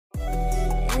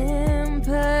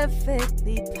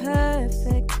Imperfectly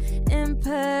perfect,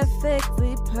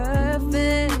 imperfectly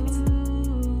perfect.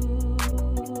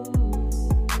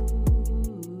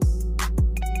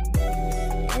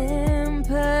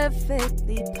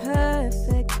 Imperfectly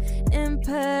perfect,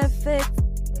 imperfect,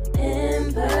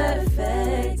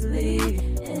 imperfectly,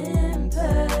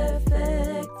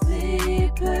 imperfectly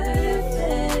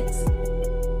perfect,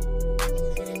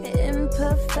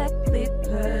 imperfectly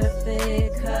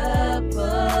perfect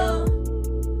couple.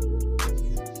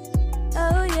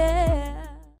 Oh yeah.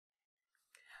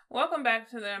 Welcome back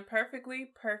to the Imperfectly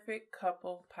Perfect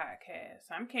Couple podcast.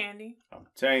 I'm Candy. I'm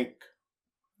Tank.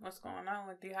 What's going on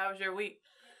with you? How was your week?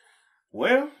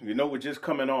 Well, we're just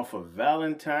coming off of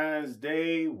Valentine's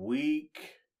Day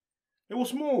week. It was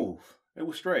smooth. It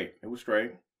was straight.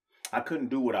 I couldn't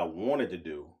do what I wanted to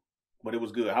do, but it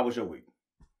was good. How was your week?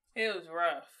 It was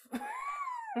rough.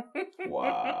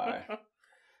 Why?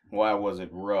 Why was it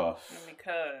rough?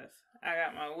 Because I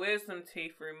got my wisdom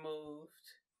teeth removed.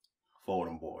 For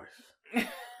them boys.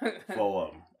 For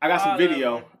them. I got some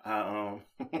video.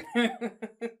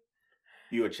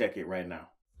 You'll check it right now.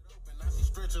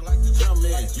 Like the jump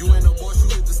man. You ain't no boy, you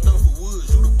hit the stuff of wood,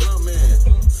 you the blunt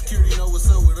man. Security know what's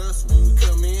up with us when we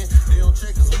come in. They don't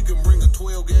check us, we can bring a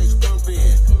 12 gauge pump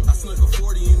in. I snuck a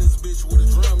 40 in this bitch with a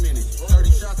drum in it.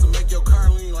 30 shots to make your car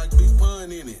lean like Big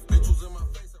Pun in it. Bitch was in my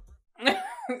face.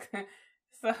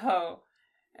 So,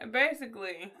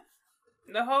 basically,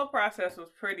 the whole process was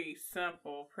pretty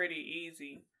simple, pretty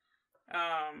easy.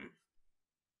 I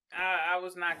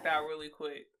was knocked out really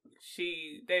quick.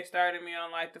 They started me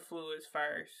on like the fluids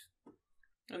first.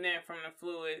 And then from the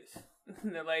fluids,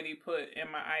 the lady put in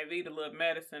my IV the little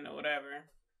medicine or whatever.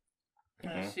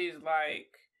 Mm-hmm. And she's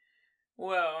like,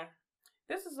 well,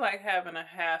 this is like having a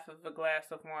half of a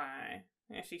glass of wine.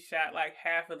 And she shot like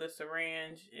half of the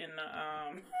syringe in the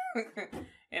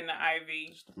in the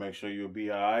IV. Just to make sure you'll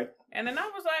be alright. And then I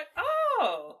was like,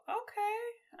 oh,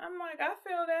 okay. I'm like, I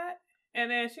feel that. And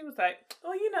then she was like,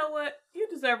 well, you know what? You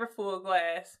deserve a full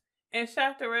glass. And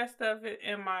shot the rest of it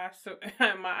in my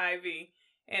IV.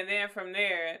 And then from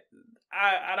there,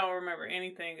 I don't remember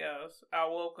anything else. I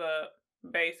woke up,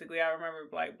 basically, I remember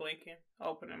like blinking,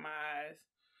 opening my eyes.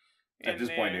 At this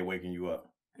point, they're waking you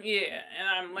up. Yeah, and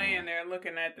I'm laying there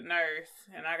looking at the nurse.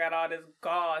 And I got all this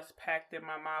gauze packed in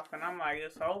my mouth. And I'm like,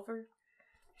 it's over?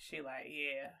 She like,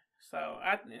 yeah. So,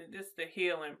 just the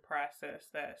healing process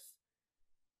that's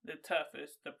the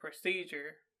toughest. The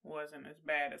procedure wasn't as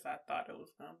bad as I thought it was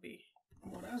gonna be.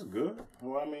 Well, that's good.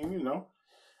 Well,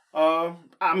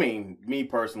 me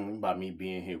personally, by me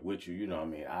being here with you,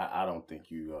 I don't think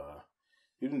you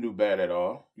didn't do bad at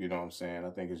all. You know what I'm saying?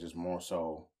 I think it's just more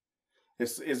so,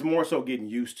 it's more so getting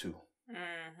used to.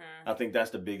 Mm-hmm. I think that's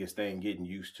the biggest thing, getting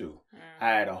used to. Mm-hmm. I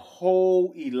had a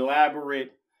whole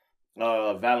elaborate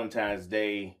Valentine's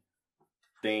Day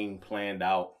thing planned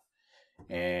out.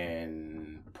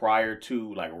 And prior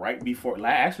to, like, right before,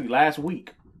 actually last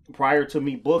week, prior to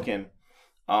me booking,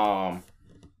 prior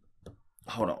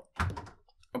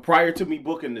to me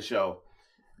booking the show,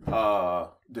 prior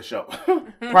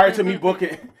to me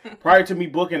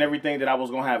booking everything that I was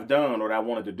going to have done or that I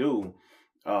wanted to do,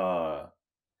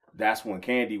 that's when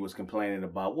Candy was complaining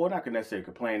about, well, not necessarily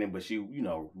complaining, but she,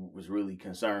 was really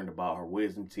concerned about her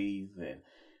wisdom teeth. And,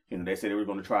 they said they were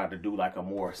going to try to do like a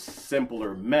more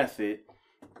simpler method.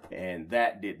 And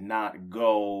that did not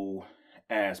go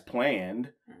as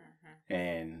planned. Mm-hmm.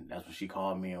 And that's when she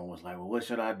called me and was like, well, what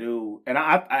should I do? And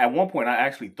I at one point, I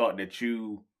actually thought that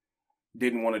you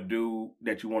didn't want to do,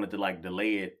 that you wanted to like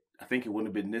delay it. I think it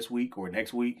wouldn't have been this week or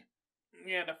next week.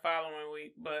 Yeah, the following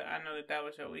week. But I know that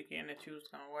was your weekend that you was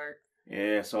going to work.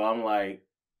 Yeah, so I'm like,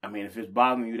 if it's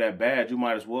bothering you that bad, you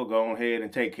might as well go ahead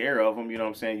and take care of them. You know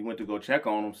what I'm saying? You went to go check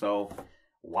on them. So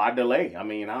why delay? I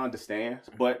understand.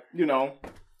 But,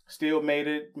 still made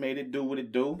it do what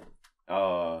it do.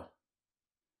 Yeah,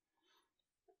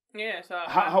 so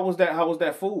how was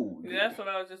that food? That's what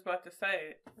I was just about to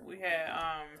say. We had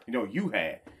you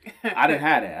had. I didn't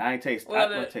have that. I ain't taste.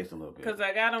 Well, I taste a little bit. Because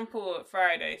I got them pulled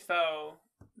Friday, so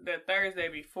the Thursday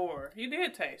before you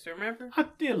did taste. Remember? I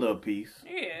did a little piece.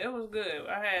 Yeah, it was good.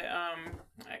 I had a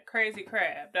crazy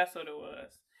crab. That's what it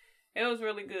was. It was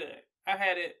really good. I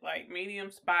had it like medium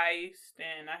spiced,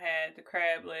 and I had the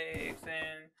crab legs,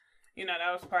 and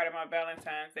that was part of my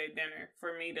Valentine's Day dinner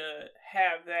for me to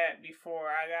have that before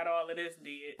I got all of this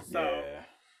did. So yeah.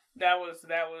 that was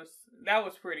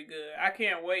pretty good. I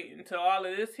can't wait until all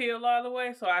of this healed all the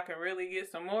way so I can really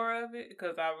get some more of it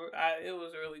because it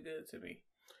was really good to me.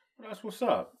 That's what's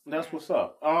up.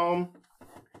 And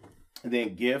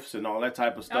then gifts and all that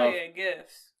type of stuff. Oh yeah,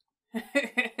 gifts.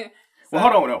 Well,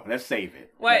 hold on. No, let's save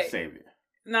it. Wait. Let's save it.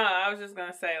 No, I was just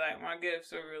gonna say like my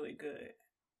gifts are really good.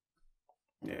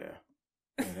 Yeah,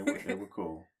 they were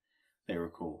cool. They were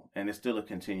cool, and it's still a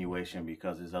continuation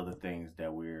because there's other things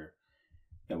that we're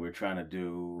trying to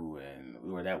do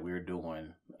or that we're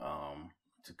doing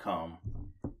to come.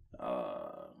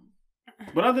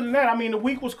 But other than that, I mean, the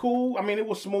week was cool. I mean, it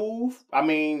was smooth. I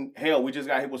mean, hell, we just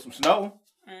got hit with some snow.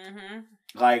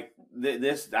 Like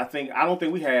this, I don't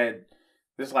think we had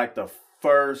this like the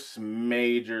first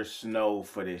major snow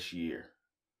for this year.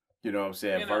 You know what I'm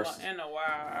saying? In a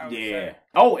while, I would say.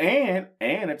 Oh, and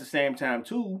at the same time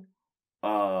too,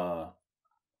 was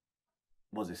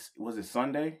it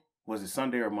Sunday? Was it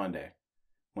Sunday or Monday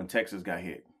when Texas got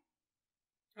hit?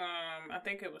 I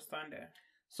think it was Sunday.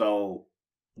 So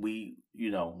we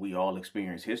all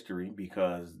experienced history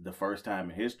because the first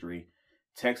time in history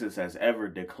Texas has ever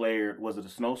declared, was it a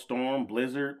snowstorm,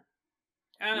 blizzard?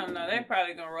 I don't know. They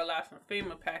probably gonna roll out some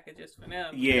FEMA packages for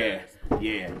them. Yeah,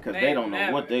 because they don't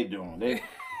know what they doing. They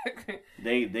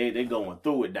going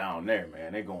through it down there,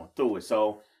 man. They going through it.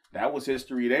 So that was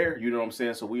history there. You know what I'm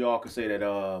saying? So we all could say that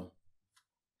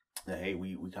hey,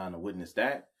 we kind of witnessed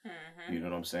that. You know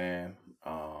what I'm saying?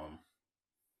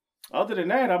 Other than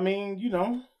that, I mean,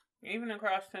 even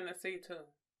across Tennessee too.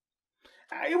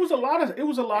 It was a lot of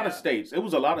states. It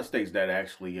was a lot of states that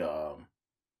actually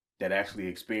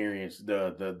experienced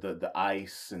the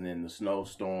ice and then the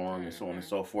snowstorm and so on and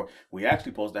so forth. We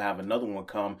actually supposed to have another one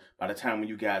come by the time when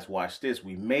you guys watch this.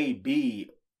 We may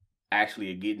be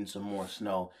actually getting some more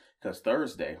snow because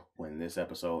Thursday, when this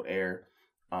episode aired,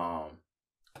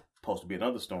 supposed to be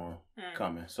another storm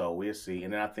coming. So we'll see.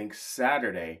 And then I think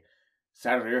Saturday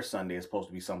or Sunday is supposed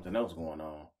to be something else going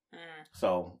on.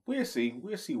 So we'll see.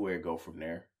 We'll see where it go from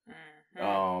there.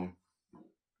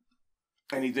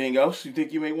 Anything else you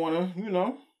think you may want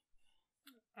to,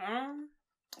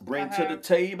 bring to the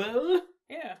table?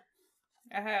 Yeah,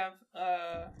 I have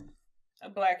a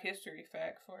Black History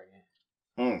fact for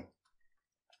you.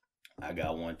 I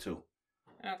got one too.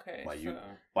 Okay.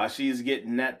 While she's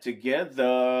getting that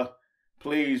together,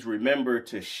 please remember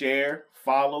to share,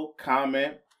 follow,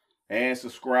 comment, and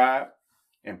subscribe.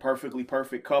 Imperfectly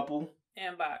Perfect Couple.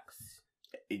 Inbox.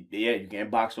 Yeah, you can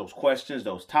inbox those questions,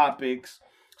 those topics.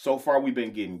 So far, we've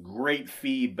been getting great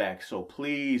feedback. So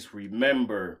please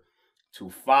remember to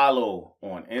follow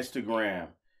on Instagram,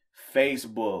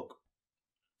 Facebook,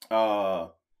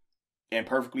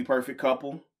 Imperfectly Perfect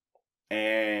Couple,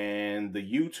 and the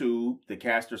YouTube,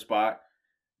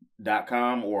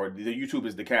 thecasterspot.com, or the YouTube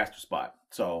is the Caster Spot.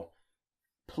 So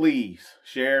please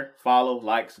share, follow,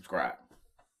 like, subscribe.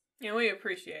 Yeah, we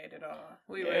appreciate it all.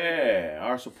 We really do.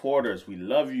 Our supporters, we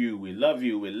love you. We love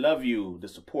you. We love you. The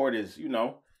support is,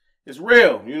 it's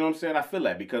real. You know what I'm saying? I feel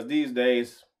that because these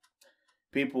days,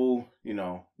 people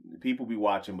be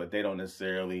watching, but they don't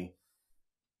necessarily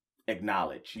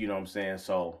acknowledge. You know what I'm saying?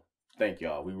 So thank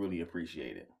y'all. We really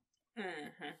appreciate it.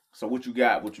 So what you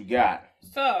got?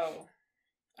 So,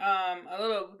 a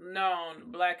little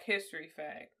known Black History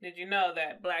fact. Did you know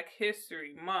that Black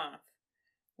History Month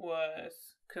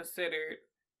was considered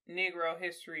Negro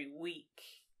History Week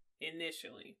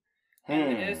initially?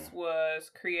 And this was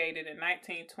created in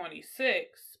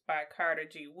 1926 by Carter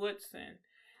G. Woodson.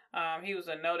 He was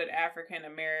a noted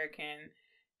African-American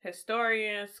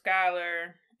historian,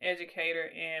 scholar,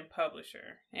 educator, and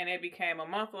publisher. And it became a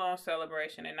month-long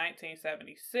celebration in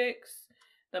 1976.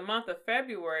 The month of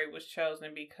February was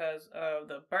chosen because of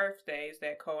the birthdays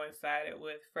that coincided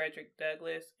with Frederick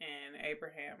Douglass and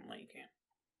Abraham Lincoln.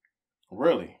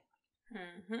 Really?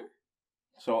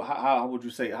 So how would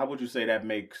you say that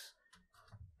makes?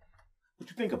 What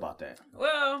you think about that?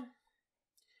 Well,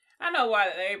 I know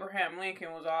why Abraham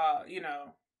Lincoln was all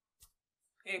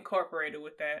incorporated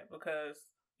with that because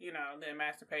the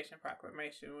Emancipation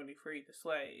Proclamation when he freed the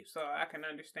slaves. So I can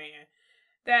understand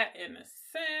that in a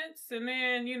sense. And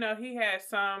then he had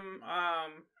some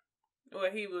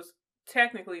he was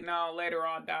technically known later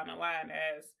on down the line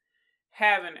as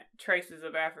having traces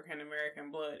of African American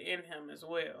blood in him as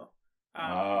well.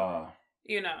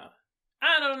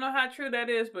 I don't know how true that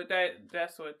is, but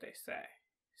that's what they say.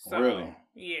 So, really?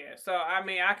 Yeah. So I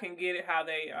mean, I can get it how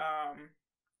they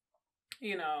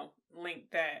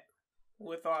link that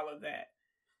with all of that.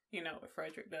 With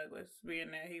Frederick Douglass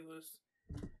being that he was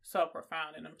so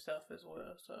profound in himself as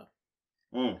well. So.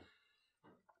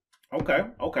 Okay.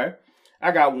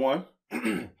 I got one.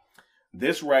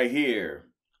 This right here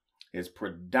is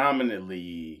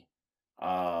predominantly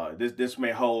this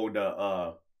may hold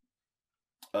a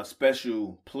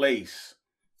special place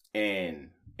in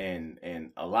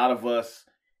a lot of us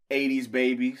 80s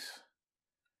babies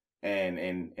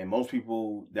and most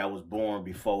people that was born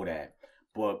before that.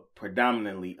 but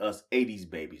predominantly us 80s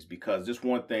babies, because this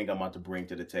one thing I'm about to bring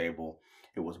to the table,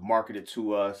 it was marketed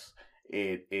to us.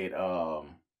 It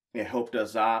helped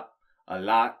us out a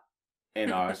lot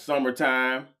in our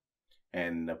summertime.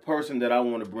 And the person that I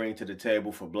want to bring to the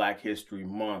table for Black History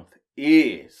Month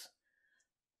is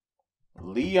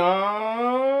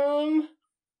Leon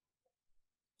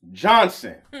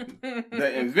Johnson,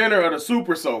 the inventor of the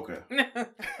Super Soaker.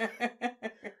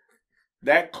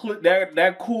 That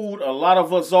cooled a lot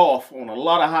of us off on a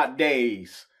lot of hot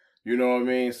days. You know what I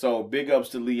mean? So big ups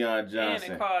to Leon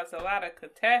Johnson. And it caused a lot of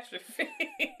catastrophe.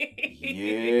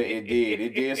 Yeah, it did.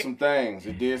 It did some things.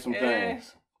 It did some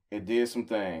things. It did some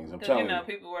things. I'm telling you.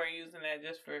 People weren't using that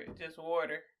just for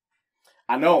water.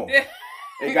 I know.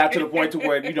 It got to the point to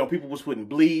where, people was putting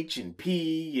bleach and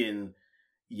pee and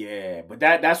yeah. But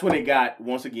that's when it got,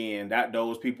 once again,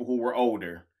 those people who were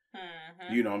older.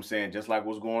 Mm-hmm. You know what I'm saying? Just like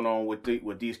what's going on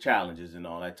with these challenges and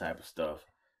all that type of stuff.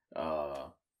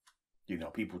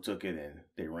 People took it and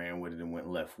they ran with it and went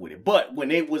left with it. But when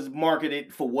it was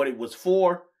marketed for what it was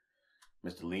for,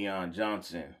 Mr. Leon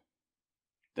Johnson,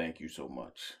 thank you so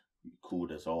much. You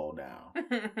cooled us all down.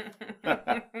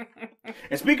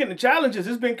 And speaking of challenges,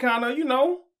 it's been kind of,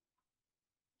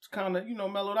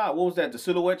 mellowed out. What was that? The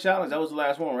silhouette challenge? That was the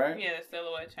last one, right? Yeah, the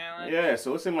silhouette challenge. Yeah,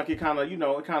 so it seemed like it kind of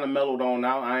mellowed on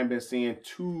out. I ain't been seeing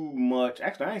too much.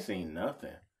 Actually, I ain't seen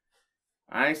nothing.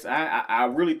 I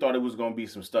really thought it was gonna be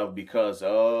some stuff because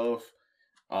of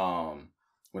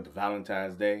with the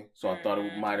Valentine's Day. So I thought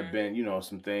it might have been,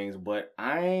 some things, but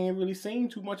I ain't really seen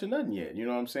too much of nothing yet. You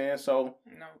know what I'm saying? So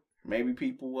maybe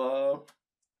people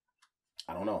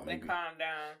I don't know. Maybe they calmed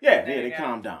down. Yeah, they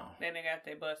calmed down. Then they got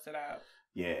they busted out.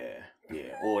 Yeah.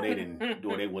 Or they didn't,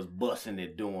 or they was busting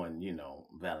it doing,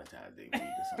 Valentine's Day week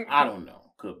or something. I don't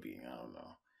know. Could be. I don't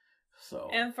know. So.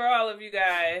 And for all of you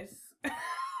guys,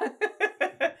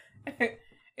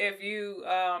 if you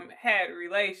had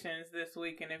relations this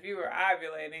week and if you were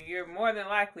ovulating, you're more than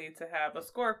likely to have a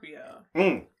Scorpio.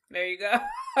 There you go.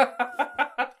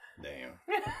 Damn.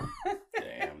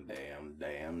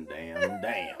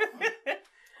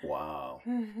 Wow.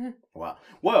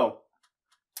 Well,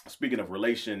 speaking of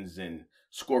relations and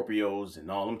Scorpios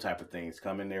and all them type of things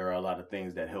coming, there are a lot of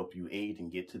things that help you aid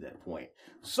and get to that point.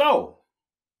 So,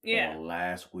 on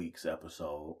last week's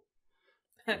episode,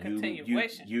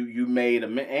 continuation. You made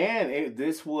we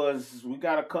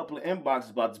got a couple of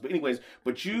inboxes about this, but anyways,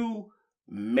 but you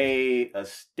made a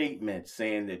statement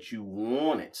saying that you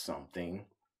wanted something,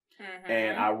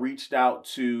 and I reached out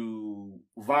to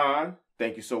Vaughn.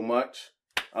 Thank you so much,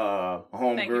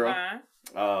 homegirl.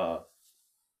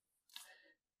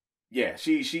 Yeah,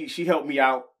 she helped me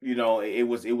out. It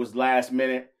was last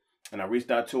minute, and I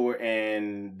reached out to her,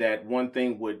 and that one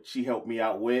thing she helped me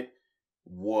out with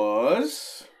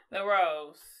was the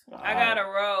rose. I got a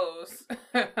rose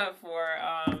for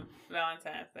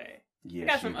Valentine's Day. Yeah, I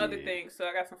got some other things, so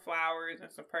I got some flowers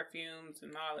and some perfumes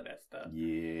and all of that stuff.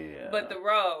 Yeah. But the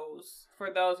rose,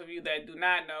 for those of you that do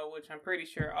not know, which I'm pretty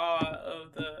sure all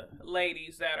of the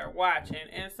ladies that are watching,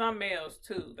 and some males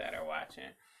too that are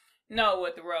watching, know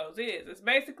what the rose is. It's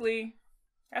basically,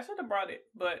 I should have brought it,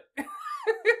 but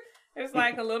it's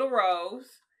like a little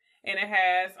rose. And it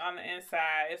has on the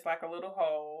inside, it's like a little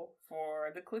hole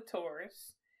for the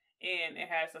clitoris. And it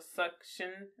has a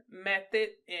suction method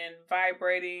and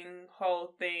vibrating whole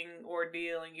thing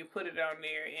ordeal. And you put it on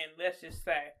there. And let's just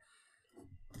say,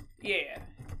 yeah,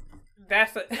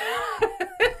 that's a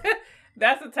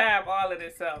time all in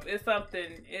itself. It's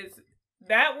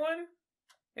that one.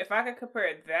 If I could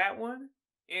compare that one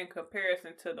in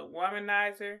comparison to the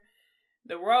womanizer,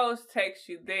 the rose takes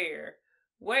you there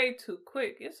way too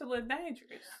quick. It's a little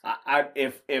dangerous.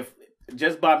 If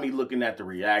just by me looking at the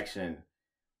reaction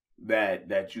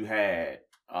that you had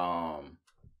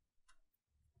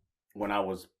when I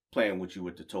was playing with you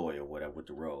with the toy or whatever with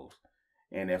the rose,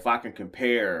 and if I can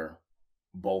compare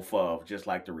both of just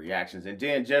like the reactions and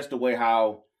then just the way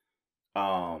how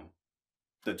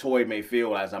the toy may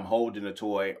feel as I'm holding the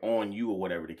toy on you or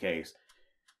whatever the case,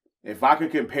 if I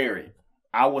could compare it,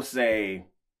 I would say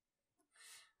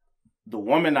the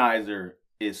womanizer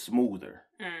is smoother.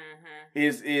 Mm-hmm.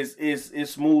 Is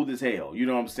smooth as hell. You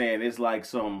know what I'm saying? It's like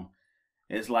some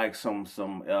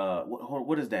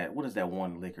what is that? What is that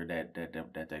one liquor that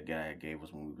guy gave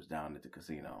us when we was down at the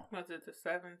casino? Was it the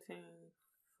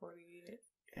 1748?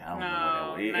 Yeah, I don't know what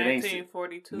that was.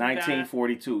 1942.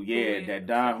 1942. Yeah, that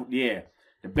Don. Yeah,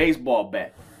 the baseball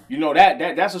bat.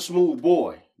 That's a smooth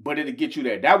boy, but it'll get you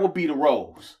there. That would be the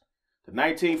rose. The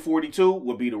 1942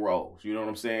 would be the rose. You know what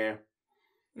I'm saying?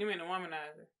 You mean the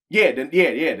womanizer? Yeah,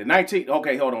 the 19.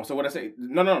 Okay, hold on. So what I say?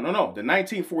 No. The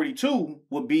 1942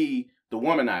 would be The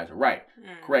womanizer, right.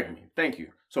 Correct me. Thank you.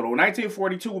 So the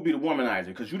 1942 would be the womanizer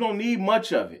because you don't need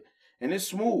much of it. And it's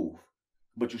smooth.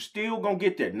 But you still going to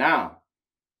get there. Now,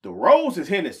 the Rose is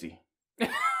Hennessy.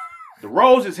 The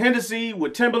Rose is Hennessy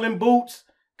with Timberland boots.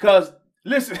 Because,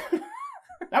 listen,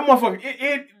 that motherfucker,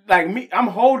 it like me, I'm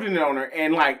holding it on her.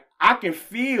 And like, I can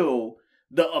feel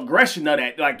the aggression of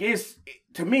that. Like,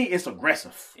 to me, it's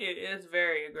aggressive. It is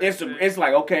very aggressive. It's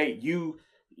like, okay, you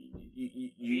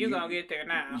gonna get there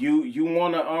now. You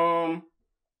wanna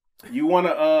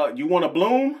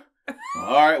bloom?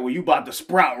 All right, well, you about to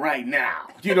sprout right now.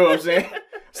 You know what I'm saying?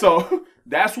 So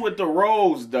that's what the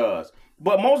Rose does.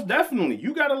 But most definitely,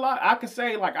 you got a lot. I could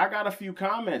say, like, I got a few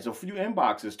comments, a few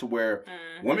inboxes to where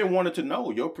women wanted to know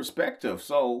your perspective.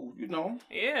 So, you know.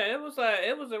 Yeah, it was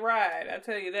a ride. I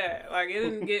tell you that. Like, it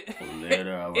didn't get.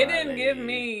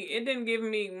 it didn't give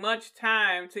me much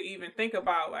time to even think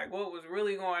about like what was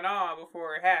really going on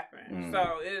before it happened.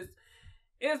 So it's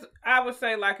I would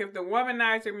say, like, if the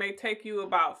womanizer may take you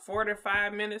about 4 to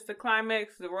 5 minutes to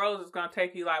climax, the Rose is gonna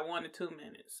take you like 1 to 2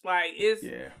 minutes. Like,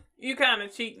 you kind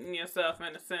of cheating yourself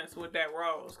in a sense with that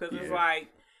Rose, because it's like,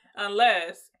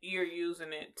 unless you're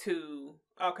using it to,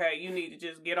 okay, you need to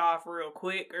just get off real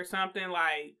quick or something,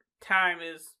 like time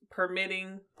is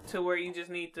permitting to where you just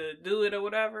need to do it or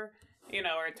whatever. You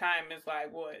know, or time is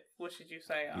like, what should you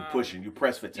say? You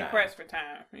press for time. You press for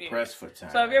time. Yeah. Press for time.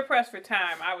 So if you're pressed for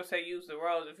time, I would say use the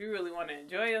Rose. If you really want to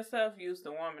enjoy yourself, use the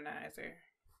womanizer.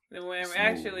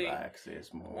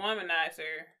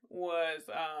 Womanizer was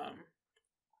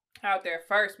out there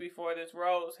first before this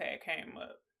Rose had came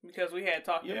up. Because we had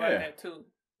talked about that too.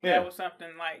 Yeah. That was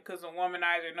something like, because the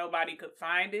womanizer, nobody could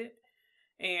find it.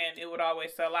 And it would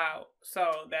always sell out.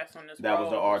 So that's when this Rose was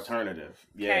the alternative.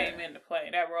 Came into play.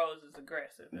 That Rose is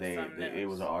aggressive. It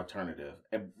was an alternative.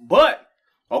 But,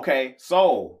 okay,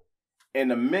 so in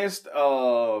the midst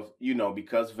of, you know,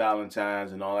 because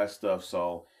Valentine's and all that stuff,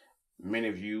 so many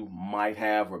of you might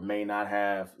have or may not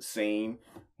have seen,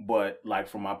 but like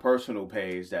from my personal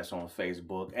page that's on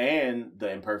Facebook and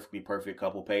the Imperfectly Perfect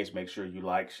Couple page, make sure you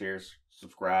like, share,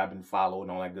 subscribe, and follow and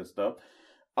all that good stuff.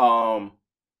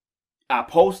 I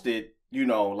posted, you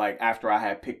know, like after I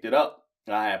had picked it up,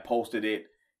 I had posted it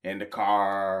in the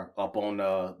car up on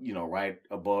the, you know, right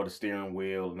above the steering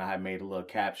wheel. And I had made a little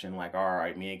caption like, all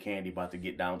right, me and Candy about to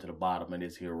get down to the bottom of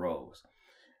this here Rose.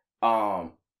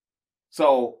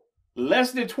 So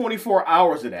less than 24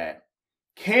 hours of that,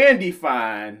 Candy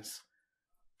finds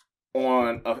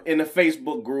in a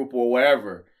Facebook group or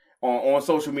whatever, on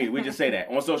social media, we just say that,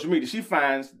 on social media, she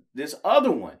finds this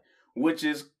other one, which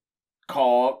is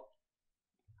called,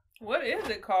 what is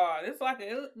it called? It's like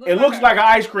it looks like an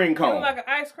ice cream cone. It looks like an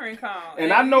ice cream cone.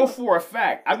 And I know for a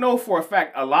fact, a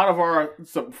lot of our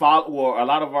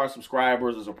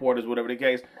subscribers or supporters, whatever the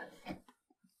case,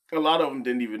 a lot of them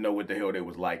didn't even know what the hell they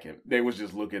was liking. They was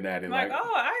just looking at it like,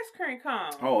 oh, ice cream cone.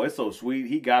 Oh, it's so sweet.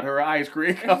 He got her ice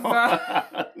cream cone.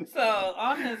 So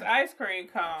on this ice cream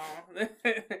cone,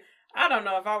 I don't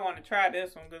know if I want to try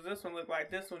this one because this one looks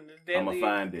like this one is deadly. I'm gonna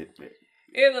find it.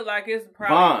 It look like it's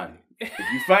probably Vaughn.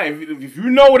 If you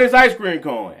know what this ice cream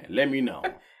cone is, let me know.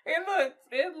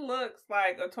 It looks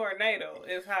like a tornado.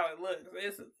 Is how it looks.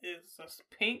 It's a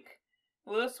pink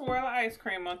little swirl of ice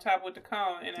cream on top with the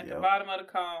cone, and at the bottom of the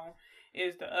cone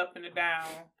is the up and the down.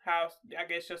 How I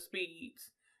guess your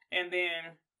speeds, and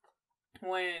then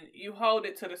when you hold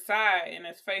it to the side and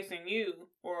it's facing you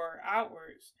or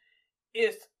outwards,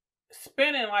 it's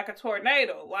spinning like a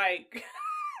tornado, like.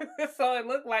 So it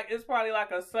looked like it's probably like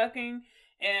a sucking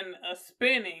and a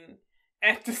spinning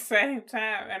at the same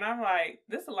time. And I'm like,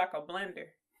 this is like a blender.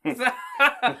 So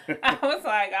I was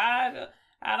like, I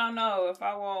don't know if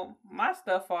I want my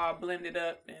stuff all blended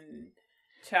up and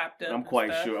chopped up. I'm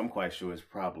quite sure it's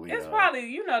probably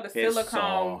you know, the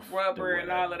silicone rubber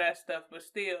and all of that stuff, but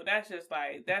still that seemed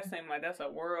like that's a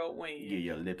whirlwind. Get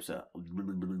your lips up.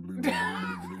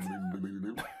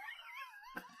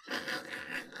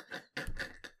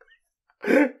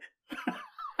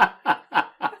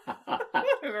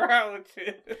 What is wrong with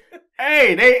you?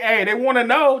 They want to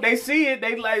know. They see it.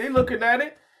 They looking at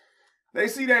it. They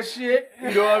see that shit.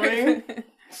 You know what I mean?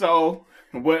 So,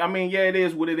 but I mean, yeah, it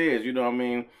is what it is. You know what I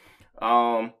mean?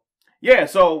 Yeah.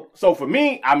 So for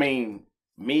me, I mean,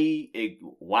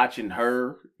 watching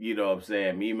her, you know what I'm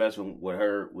saying? Me messing with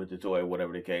her with the toy,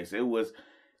 whatever the case, it was.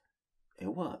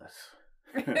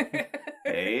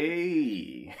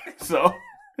 Hey. So.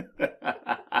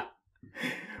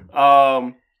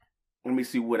 Let me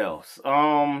see what else.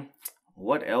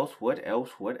 What else? Where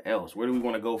do we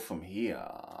want to go from here?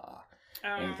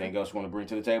 Anything else you want to bring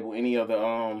to the table? Any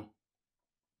other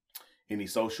any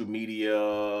social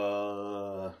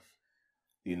media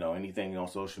You know, anything on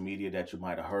social media that you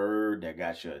might have heard that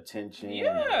got your attention?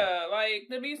 Yeah, like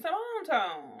the Be Simone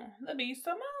tone. The Be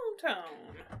Simone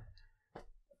tone.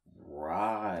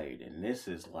 Right, and this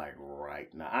is like right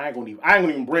now. I ain't gonna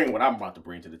even bring what I'm about to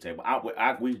bring to the table.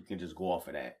 We can just go off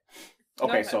of that.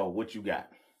 Okay, so what you got?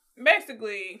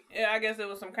 Basically, I guess there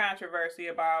was some controversy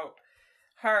about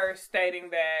her stating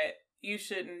that you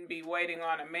shouldn't be waiting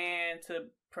on a man to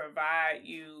provide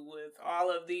you with all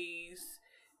of these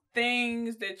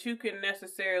things that you can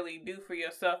necessarily do for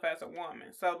yourself as a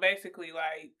woman. So basically,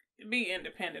 like, be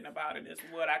independent about it is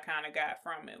what I kind of got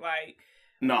from it. Like,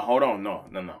 no, hold on, no,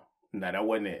 that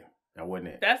wasn't it.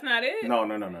 That's not it. No,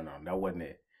 that wasn't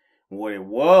it. What it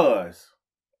was,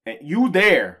 and you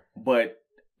there, but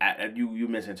you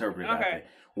misinterpreted. Okay. I think.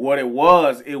 What it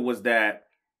was that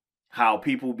how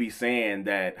people be saying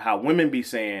that, how women be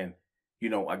saying, you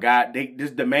know, a guy,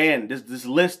 this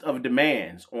list of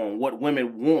demands on what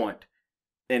women want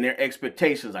and their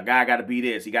expectations. A guy got to be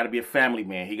this. He got to be a family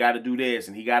man. He got to do this,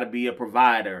 and he got to be a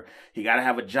provider. He got to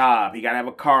have a job. He got to have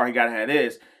a car. He got to have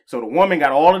this. So the woman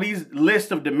got all of these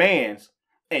lists of demands,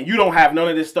 and you don't have none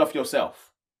of this stuff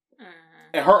yourself.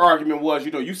 And her argument was,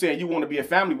 you know, you saying you want to be a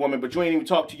family woman, but you ain't even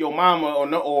talk to your mama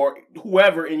or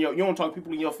whoever you don't talk to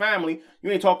people in your family. You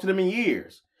ain't talked to them in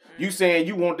years. You saying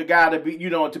you want the guy to be, you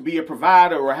know, to be a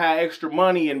provider or have extra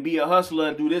money and be a hustler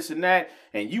and do this and that,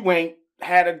 and you ain't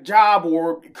had a job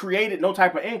or created no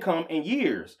type of income in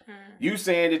years. You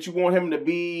saying that you want him to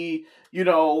be, you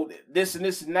know, this and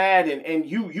this and that, and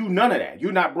you none of that.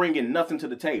 You're not bringing nothing to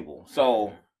the table.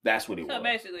 So that's what it was. So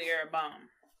basically, you're a bum.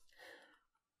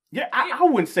 Yeah, I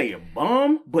wouldn't say a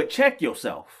bum, but check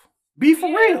yourself. Be for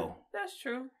real. That's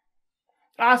true.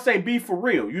 I say be for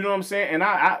real. You know what I'm saying? And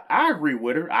I agree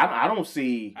with her. I don't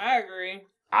see. I agree.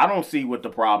 I don't see what the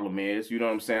problem is. You know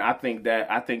what I'm saying? I think that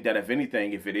if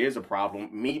anything, if it is a problem,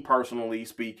 me personally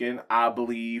speaking, I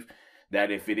believe that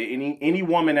if it any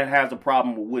woman that has a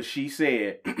problem with what she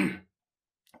said,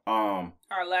 are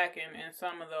lacking in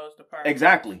some of those departments.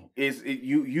 Exactly.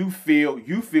 You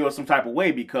feel some type of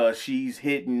way because she's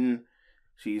hitting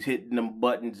them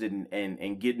buttons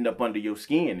and getting up under your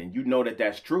skin, and you know that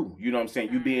that's true. You know what I'm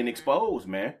saying? You being exposed,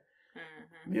 man.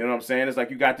 You know what I'm saying? It's like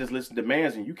you got this list of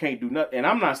demands and you can't do nothing. And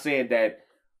I'm not saying that.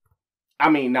 I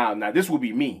mean, now this would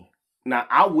be me. Now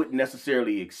I wouldn't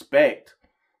necessarily expect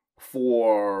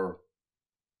for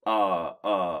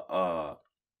Kandy,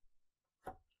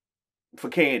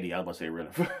 I was going to say really.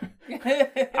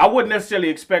 I wouldn't necessarily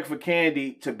expect for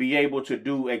Kandy to be able to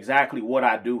do exactly what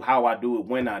I do, how I do it,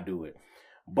 when I do it.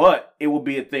 But it would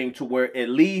be a thing to where at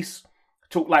least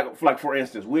to like for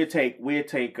instance, we'll take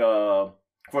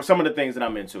for some of the things that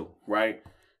I'm into, right?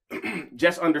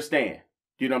 Just understand.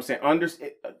 You know what I'm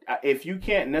saying? If you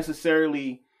can't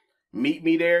necessarily meet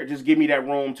me there, just give me that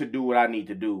room to do what I need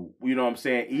to do. You know what I'm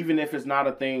saying? Even if it's not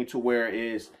a thing to where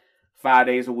it's 5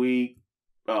 days a week,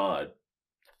 4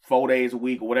 days a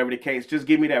week, or whatever the case, just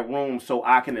give me that room so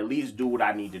I can at least do what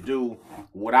I need to do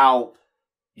without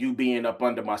you being up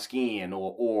under my skin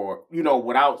or you know,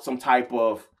 without some type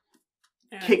of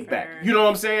kickback. You know what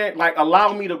I'm saying? Like,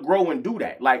 allow me to grow and do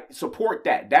that. Like, support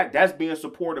that. That's being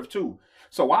supportive too.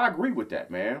 So I agree with that,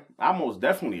 man. I most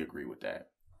definitely agree with that.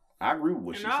 I agree with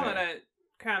what she said. And all of that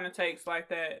kind of takes like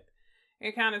that.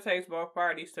 It kind of takes both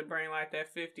parties to bring like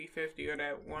that 50-50 or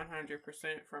that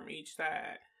 100% from each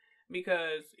side.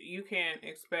 Because you can't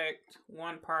expect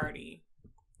one party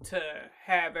to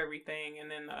have everything and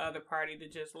then the other party to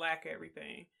just lack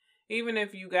everything. Even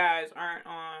if you guys aren't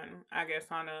on, I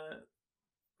guess, on a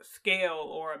scale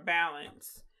or a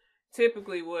balance,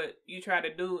 typically what you try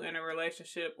to do in a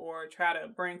relationship or try to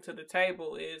bring to the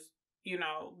table is, you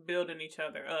know, building each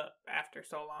other up after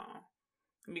so long.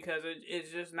 Because it's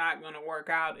just not going to work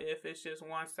out if it's just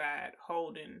one side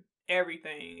holding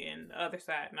everything and the other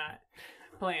side not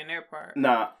playing their part.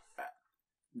 Nah,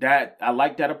 that I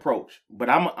like that approach, but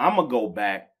I'm gonna go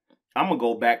back. I'm gonna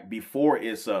go back before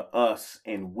it's a us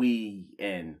and we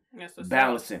and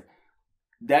balancing.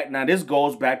 That now this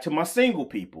goes back to my single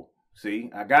people.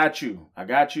 See, I got you. I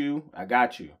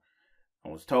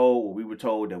was told, we were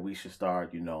told that we should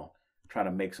start, you know, trying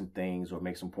to make some things or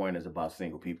make some pointers about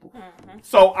single people.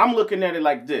 So I'm looking at it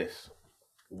like this.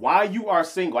 Why you are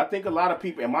single? I think a lot of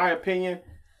people, in my opinion,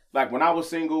 like when I was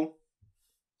single,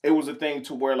 it was a thing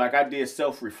to where like I did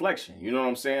self-reflection. You know what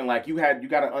I'm saying? Like you got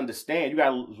to understand, you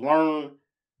got to learn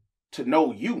to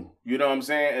know you. You know what I'm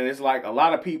saying? And it's like a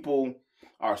lot of people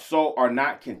are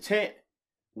not content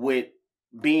with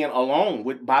being alone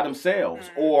by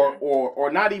themselves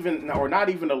or not even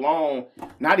alone,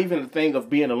 not even the thing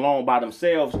of being alone by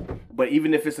themselves, but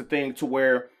even if it's a thing to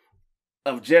where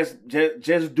of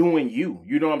just doing you.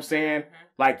 You know what I'm saying?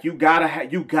 Like you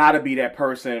gotta be that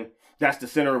person that's the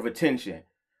center of attention.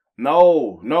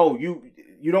 No,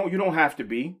 you don't have to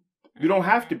be. You don't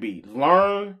have to be.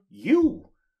 Learn you.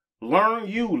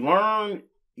 Learn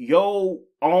your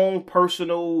own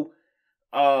personal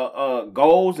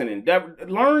goals and endeavor.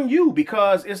 Learn you,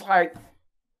 because it's like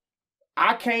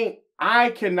I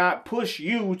cannot push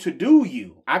you to do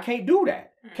you. I can't do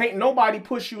that. Can't nobody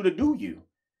push you to do you.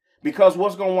 Because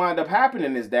what's going to wind up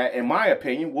happening is that, in my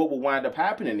opinion, what will wind up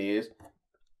happening is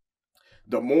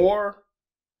the more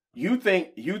you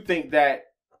think that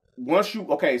once you,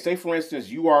 okay, say for instance,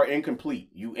 you are incomplete.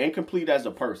 You incomplete as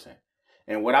a person.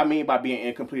 And what I mean by being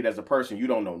incomplete as a person, you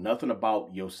don't know nothing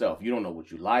about yourself. You don't know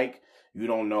what you like. You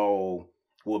don't know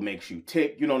what makes you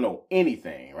tick. You don't know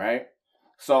anything, right?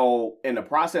 So in the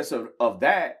process of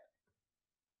that,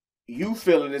 you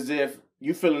feeling as if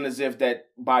that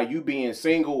by you being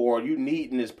single or you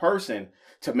needing this person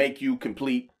to make you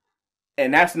complete,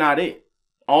 and that's not it.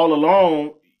 All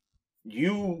along,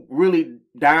 you really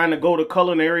dying to go to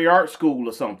culinary art school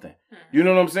or something. You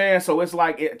know what I'm saying? So it's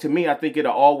like, to me, I think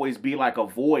it'll always be like a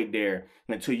void there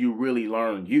until you really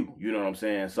learn you. You know what I'm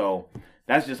saying? So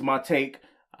that's just my take.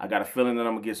 I got a feeling that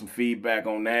I'm gonna get some feedback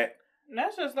on that.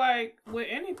 That's just like with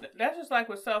anything. That's just like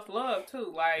with self-love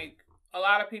too. Like a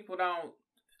lot of people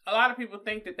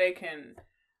think that they can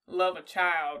love a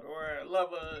child or love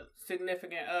a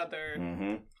significant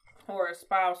other or a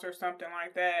spouse or something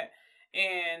like that.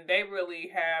 And they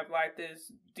really have like this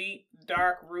deep,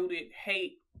 dark-rooted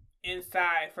hate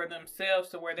inside for themselves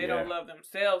to where they don't love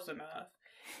themselves enough.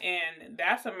 And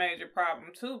that's a major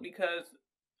problem too, because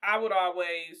I would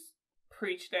always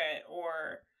preach that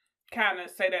or kind of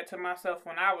say that to myself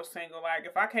when I was single. Like,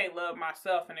 if I can't love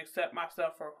myself and accept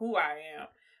myself for who I am,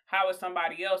 how is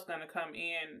somebody else going to come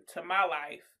in to my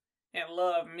life and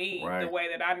love me the way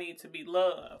that I need to be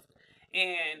loved?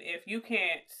 And if you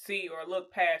can't see or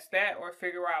look past that or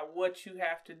figure out what you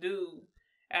have to do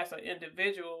as an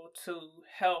individual to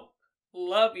help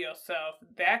love yourself,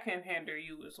 that can hinder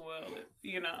you as well,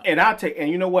 you know. And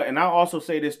you know what? And I also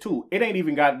say this too. It ain't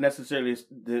even got necessarily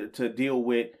to deal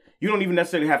with, you don't even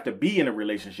necessarily have to be in a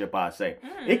relationship, I say.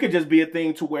 It could just be a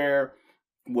thing to where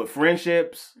with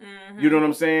friendships, you know what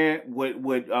I'm saying?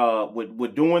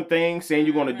 With doing things, saying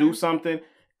you're going to do something,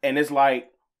 and it's like,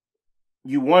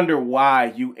 you wonder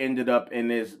why you ended up in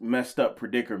this messed up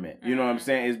predicament. You know what I'm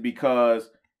saying? It's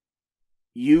because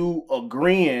you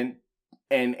agreeing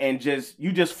and just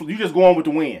going with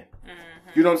the wind.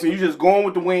 You know what I'm saying? You just going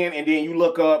with the wind, and then you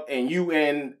look up and you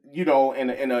in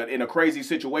a crazy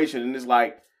situation, and it's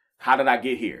like, how did I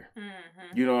get here?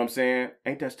 You know what I'm saying?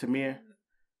 Ain't that Tamir?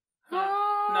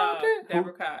 No,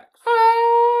 Deborah Cox.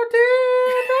 How did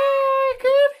I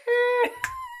get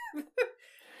here?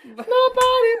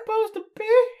 Nobody's supposed to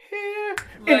be here.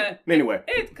 But anyway,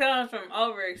 it comes from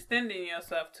overextending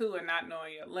yourself too and not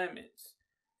knowing your limits.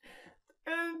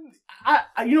 And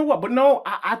I you know what? But no,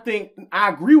 I think I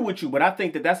agree with you. But I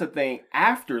think that's a thing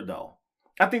after though.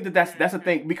 I think that's a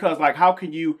thing, because like, how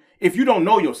can you, if you don't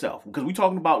know yourself? Because we're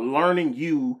talking about learning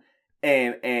you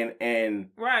and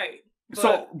right.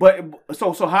 So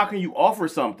how can you offer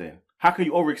something? How can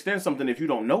you overextend something if you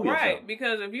don't know yourself? Right,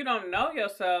 because if you don't know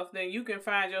yourself, then you can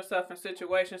find yourself in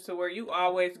situations to where you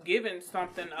always giving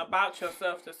something about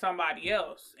yourself to somebody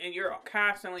else, and you're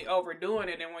constantly overdoing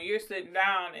it. And when you're sitting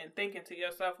down and thinking to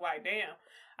yourself like, damn,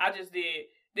 I just did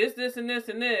this, and this,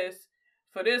 and this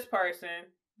for this person,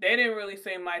 they didn't really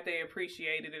seem like they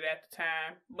appreciated it at the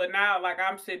time. But now, like,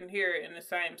 I'm sitting here in the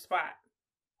same spot.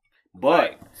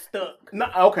 But like, stuck. No,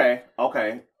 okay.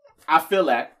 I feel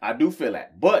that. I do feel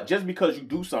that. But just because you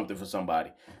do something for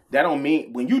somebody, that don't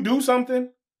mean, when you do something,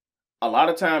 a lot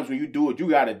of times when you do it, you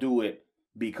got to do it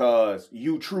because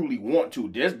you truly want to.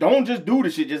 Don't just do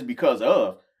the shit just because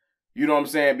of. You know what I'm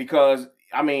saying? Because,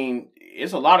 I mean,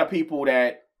 it's a lot of people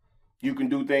that you can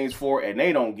do things for and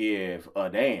they don't give a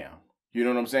damn. You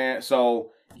know what I'm saying?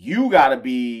 So you got to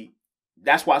be,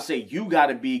 that's why I say you got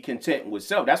to be content with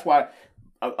self. That's why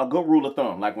a good rule of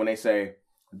thumb, like when they say,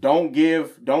 don't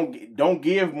give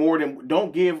more than,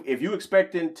 if you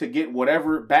expecting to get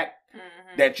whatever back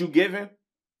that you giving,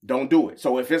 don't do it.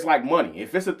 So if it's like money,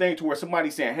 if it's a thing to where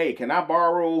somebody's saying, hey, can I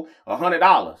borrow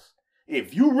 $100?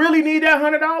 If you really need that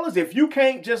 $100, if you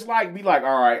can't just like be like,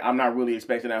 all right, I'm not really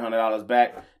expecting that $100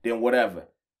 back, then whatever.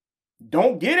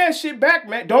 Don't get that shit back,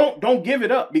 man. Don't give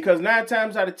it up, because 9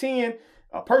 times out of 10,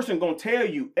 a person gonna tell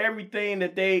you everything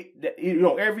that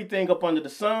everything up under the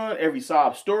sun, every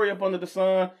sob story up under the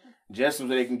sun, just so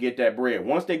they can get that bread.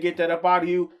 Once they get that up out of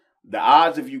you, the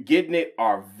odds of you getting it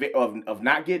of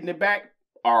not getting it back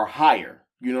are higher.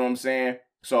 You know what I'm saying?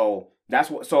 So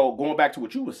so going back to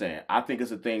what you were saying, I think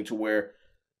it's a thing to where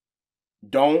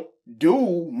don't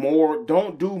do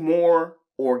more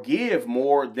or give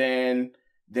more than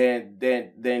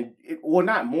well,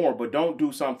 not more, but don't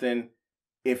do something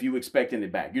if you expecting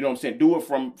it back. You know what I'm saying? Do it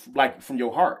from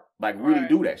your heart. Like really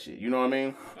do that shit. You know what I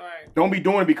mean? Right. Don't be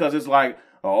doing it because it's like,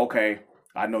 oh, okay,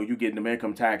 I know you getting them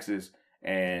income taxes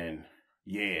and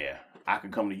yeah, I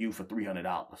can come to you for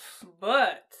 $300.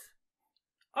 But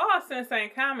all sense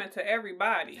ain't common to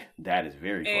everybody. That is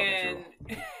very fucking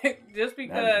true. Just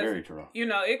because, that is very true. You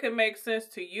know, it could make sense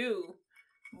to you,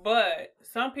 but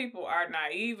some people are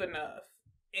naive enough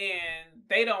and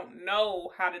they don't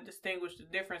know how to distinguish the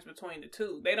difference between the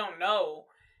two. They don't know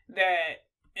that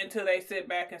until they sit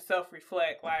back and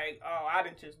self-reflect, like, oh, I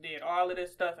just did all of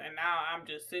this stuff and now I'm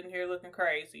just sitting here looking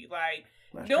crazy. Like,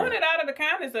 that's doing true. It out of the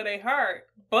kindness of their heart,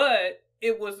 but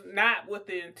it was not with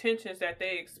the intentions that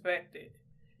they expected.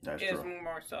 That's true.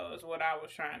 More so is what I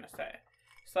was trying to say.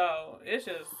 So it's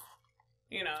just,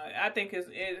 you know, I think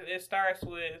it starts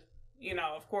with, you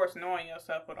know, of course, knowing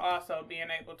yourself, but also being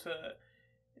able to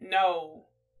know,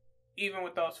 even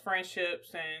with those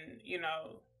friendships and, you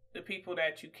know, the people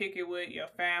that you kick it with, your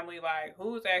family, like,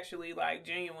 who's actually, like,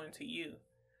 genuine to you.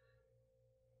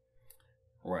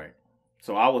 Right.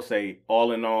 So I would say,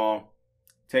 all in all,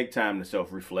 take time to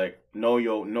self-reflect. Know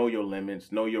your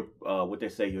limits. Know your, what they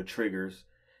say, your triggers.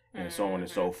 And so on and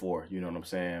so forth. You know what I'm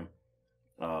saying?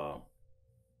 Stop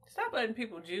letting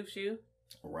people juice you.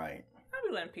 Right. I'll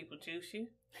be letting people juice you.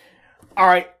 All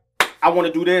right. I want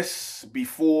to do this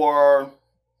before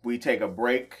we take a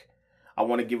break. I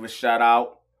want to give a shout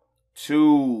out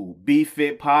to Be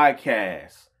Fit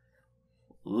Podcast,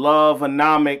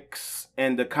 Love-onomics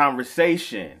and the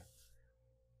Conversation,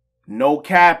 No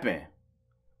Capping.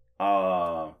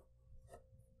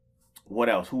 What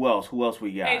else? Who else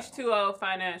we got? H2O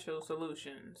Financial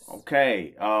Solutions.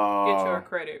 Okay. Get your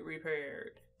credit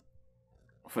repaired.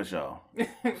 For sure.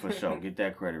 For sure. Get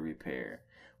that credit repaired.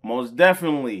 Most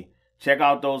definitely. Check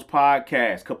out those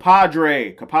podcasts.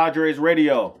 Compadres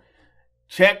Radio.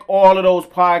 Check all of those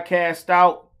podcasts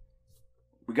out.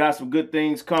 We got some good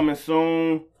things coming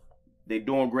soon. They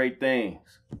doing great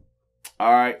things.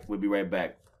 All right. We'll be right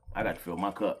back. I got to fill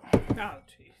my cup. Oh,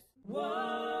 jeez.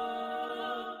 Whoa.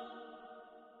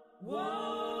 Whoa,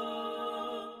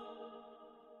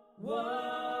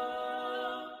 whoa,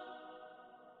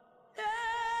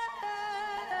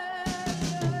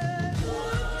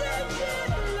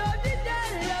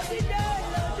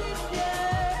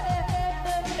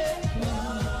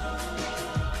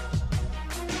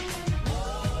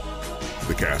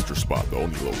 The Caster Spot, the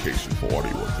only location for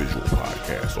audio and visual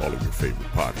podcasts, all of your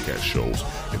favorite podcast shows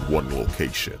in one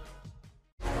location.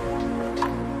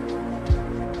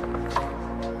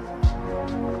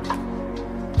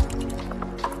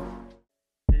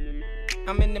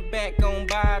 I'm in the back on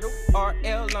bottle,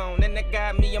 RL on, and I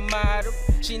got me a model.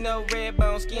 She know red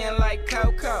bone skin like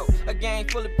Coco. A gang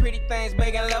full of pretty things,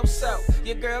 begging low so.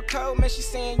 Your girl cold, man, she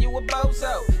saying you a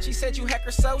bozo. She said you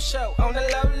hacker so-show on the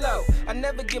low-low. I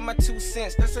never give my 2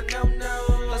 cents, that's a no-no.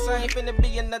 Plus I ain't finna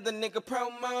be another nigga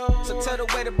promo. So tell the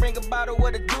way to bring a bottle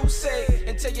what a dude say.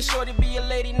 And tell your shorty be a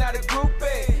lady, not a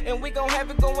groupie. And we gon'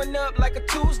 have it going up like a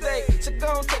Tuesday. So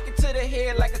gon' take it to the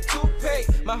head like a toupee.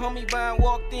 My homie Vine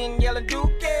walked in yelling Duke.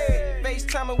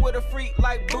 FaceTiming with a freak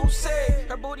like Boosie.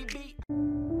 Her booty beat.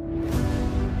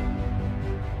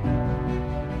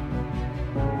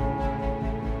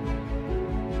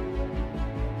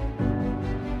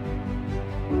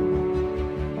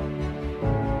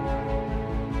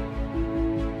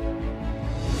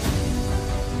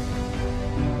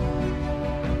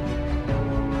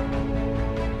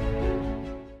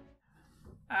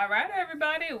 All right,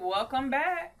 everybody, welcome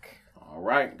back. All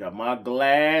right, got my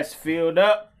glass filled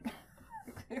up.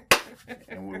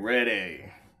 And we're ready.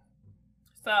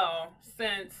 So,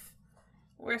 since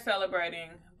we're celebrating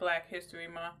Black History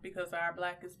Month because our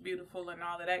black is beautiful and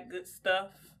all of that good stuff,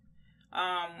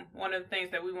 one of the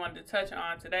things that we wanted to touch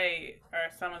on today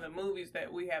are some of the movies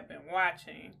that we have been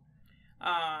watching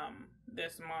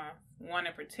this month. One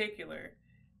in particular,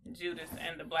 Judas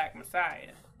and the Black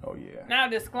Messiah. Oh, yeah. Now,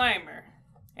 disclaimer.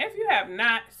 If you have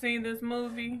not seen this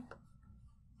movie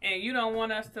and you don't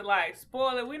want us to, like,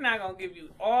 spoil it, we're not going to give you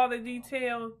all the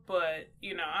details, but,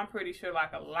 you know, I'm pretty sure,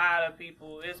 like, a lot of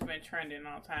people, it's been trending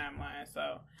on timeline,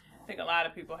 so I think a lot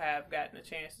of people have gotten a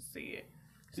chance to see it.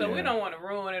 So we don't want to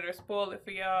ruin it or spoil it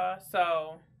for y'all,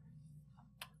 so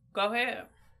go ahead.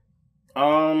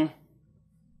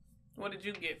 What did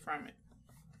you get from it?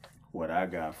 What I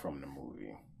got from the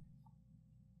movie.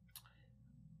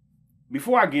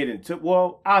 Before I get into,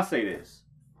 well, I'll say this.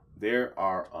 there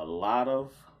are a lot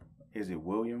of, is it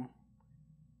William?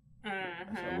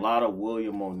 Mm-hmm. There's a lot of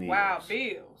William O'Neills. Wild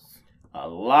Bills. A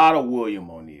lot of William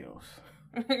O'Neills.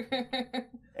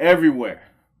 Everywhere.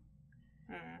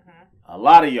 Mm-hmm. A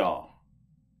lot of y'all.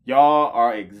 Y'all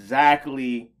are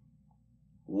exactly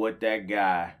what that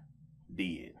guy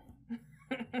did.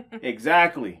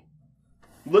 Exactly.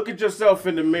 Look at yourself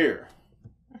in the mirror.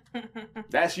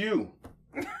 That's you.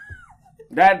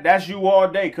 That's you all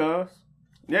day, cuz.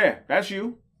 Yeah, that's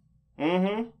you.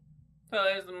 Mm-hmm. So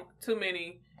there's too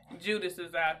many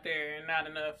Judases out there and not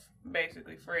enough,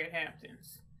 basically, Fred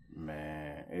Hamptons.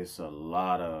 Man, it's a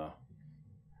lot of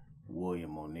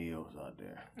William O'Neills out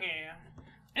there. Yeah.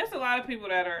 It's a lot of people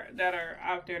that are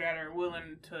out there that are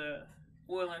willing to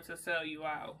sell you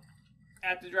out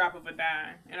at the drop of a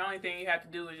dime. And the only thing you have to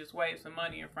do is just wave some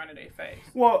money in front of their face.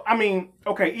 Well, I mean,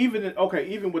 even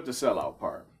with the sellout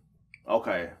part.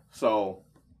 Okay, so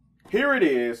here it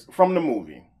is from the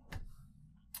movie.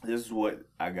 This is what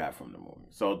I got from the movie.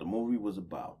 So the movie was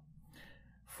about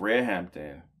Fred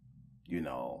Hampton,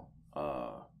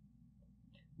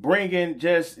 bringing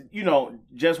just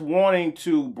wanting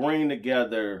to bring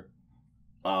together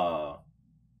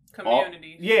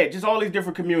communities. Just all these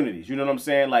different communities. You know what I'm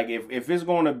saying? Like if it's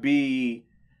going to be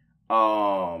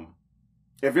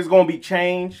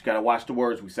change, gotta watch the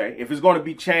words we say. If it's going to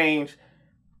be change,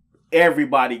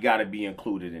 everybody got to be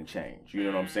included in change. You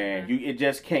know what I'm saying? It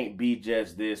just can't be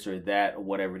just this or that or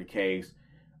whatever the case.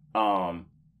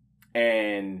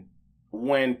 And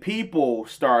when people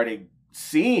started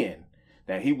seeing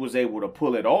that he was able to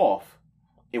pull it off,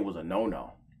 it was a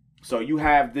no-no. So you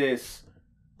have this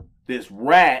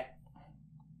rat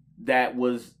that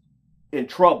was in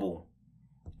trouble,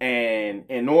 and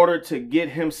in order to get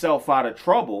himself out of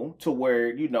trouble to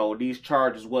where, these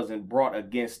charges wasn't brought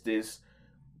against this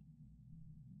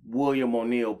William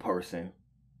O'Neill person,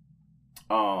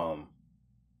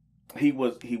 he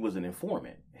was an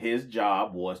informant. His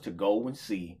job was to go and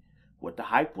see what the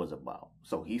hype was about.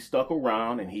 So he stuck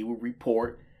around and he would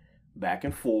report back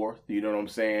and forth. You know what I'm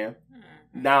saying?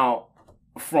 Mm-hmm. Now,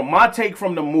 from my take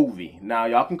from the movie, now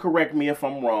y'all can correct me if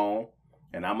I'm wrong,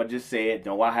 and I'm gonna just say it.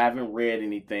 No, I haven't read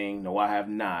anything. No, I have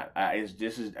not.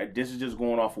 This is just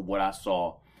going off of what I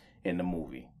saw in the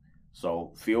movie.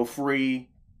 So feel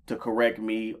free to correct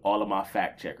me, all of my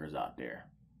fact checkers out there.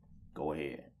 Go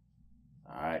ahead.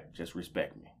 All right, just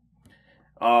respect me.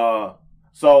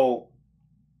 So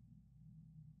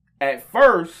at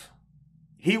first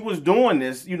he was doing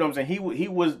this, you know what I'm saying? He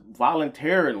was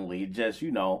voluntarily just,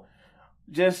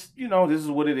 this is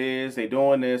what it is. They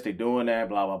doing this, they doing that,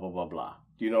 blah, blah, blah, blah, blah.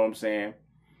 You know what I'm saying?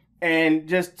 And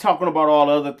just talking about all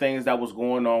other things that was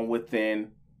going on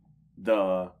within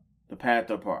the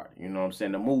Panther Party, you know what I'm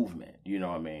saying? The movement, you know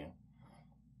what I mean?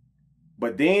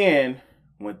 But then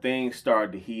when things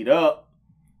started to heat up,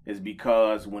 is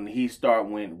because when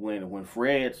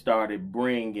Fred started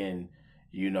bringing,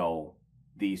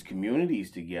 these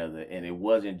communities together, and it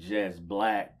wasn't just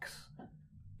blacks,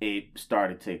 it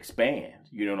started to expand,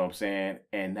 you know what I'm saying?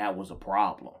 And that was a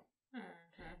problem.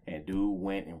 Mm-hmm. And dude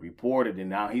went and reported,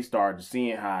 and now he started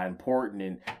seeing how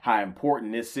important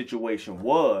this situation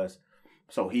was,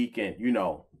 so he can, he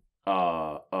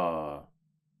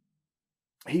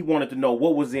wanted to know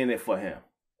what was in it for him.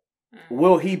 Mm-hmm.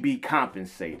 Will he be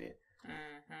compensated?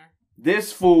 Mm-hmm.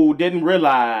 This fool didn't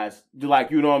realize, you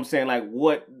know what I'm saying,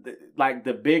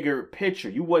 the bigger picture.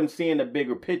 You wasn't seeing the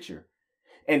bigger picture.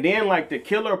 And then, the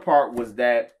killer part was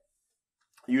that,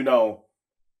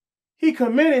 he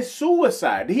committed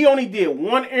suicide. He only did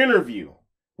one interview.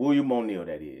 William O'Neill,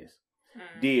 that is.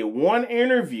 Mm-hmm. Did one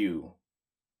interview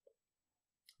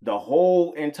his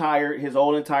whole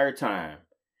entire time.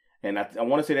 And I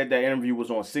want to say that interview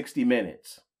was on 60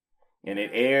 Minutes. And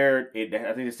it aired, I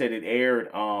think they said it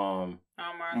aired Martin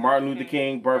Luther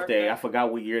King birthday. I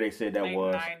forgot what year they said that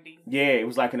was. 90. Yeah, it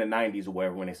was in the 90s or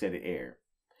whatever when they said it aired.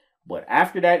 But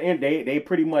after that, they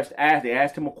pretty much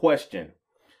asked him a question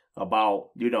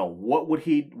about, what would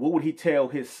he tell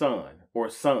his son or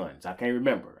sons? I can't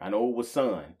remember. I know it was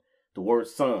son, the word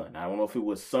son. I don't know if it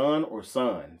was son or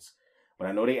sons. But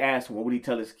I know they asked him, what would he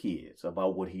tell his kids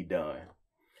about what he done?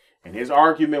 And his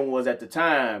argument was at the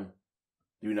time,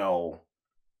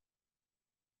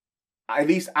 at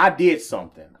least I did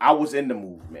something. I was in the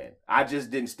movement. I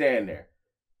just didn't stand there.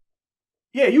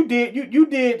 Yeah, you did. You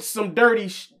did some dirty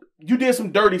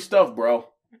stuff, bro.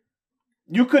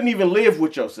 You couldn't even live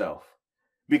with yourself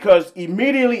because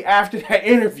immediately after that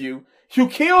interview, you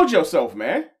killed yourself,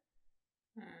 man.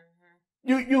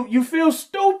 Mm-hmm. You feel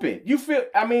stupid.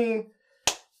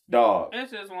 Dog.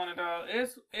 It's just one of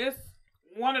those. It's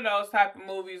one of those type of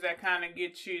movies that kind of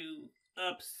get you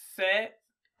upset.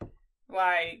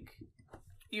 Like,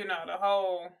 you know, the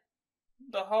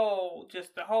whole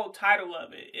title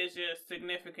of it is just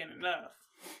significant enough.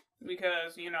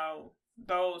 Because, you know,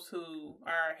 those who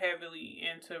are heavily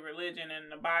into religion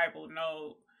and the Bible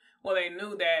they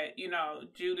knew that, you know,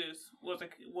 Judas was a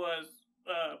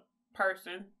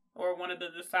person or one of the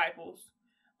disciples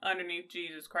underneath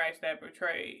Jesus Christ that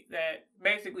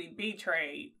basically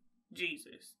betrayed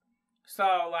Jesus.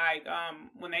 So, like,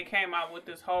 when they came out with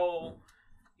this whole,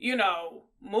 you know,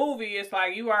 movie, it's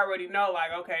like you already know,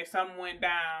 like, okay, something went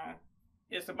down.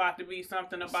 It's about to be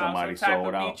something about Somebody some type sold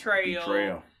of out.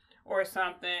 betrayal or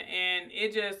something. And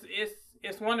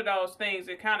it's one of those things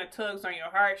that kind of tugs on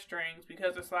your heartstrings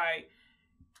because it's like,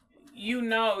 you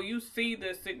know, you see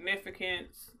the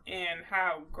significance and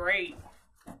how great,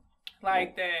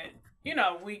 like, that, you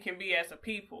know, we can be as a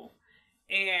people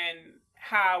and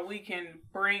how we can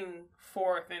bring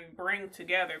forth and bring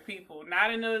together people,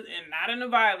 not in a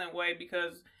violent way,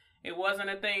 because it wasn't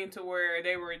a thing to where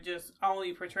they were just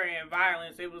only portraying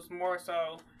violence. It was more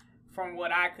so, from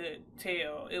what I could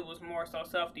tell, it was more so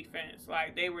self-defense.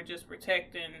 Like, they were just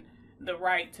protecting the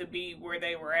right to be where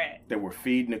they were at. They were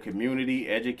feeding the community,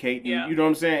 educating. Yeah. You know what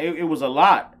I'm saying? It was a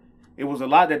lot. It was a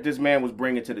lot that this man was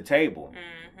bringing to the table.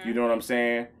 Mm-hmm. You know what I'm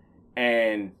saying?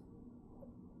 And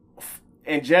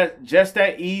just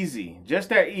that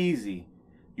easy,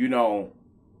 you know,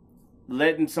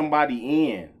 letting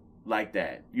somebody in like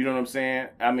that. You know what I'm saying?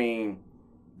 I mean,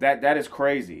 that is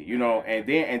crazy, you know.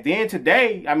 And then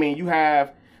today, I mean, you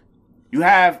have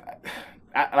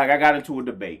I got into a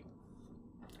debate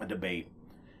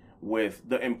with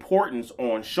the importance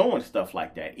on showing stuff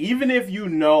like that, even if you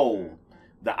know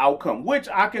the outcome, which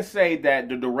I can say that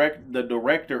the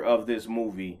director of this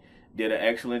movie did an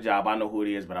excellent job. I know who it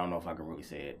is, but I don't know if I can really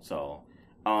say it. So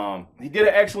he did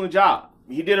an excellent job.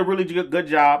 He did a really good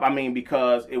job. I mean,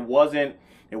 because it wasn't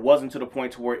to the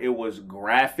point to where it was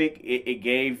graphic. It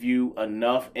gave you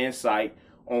enough insight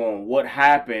on what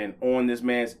happened on this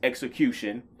man's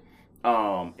execution.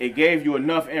 It gave you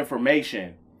enough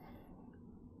information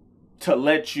to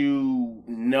let you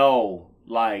know,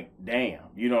 like, damn,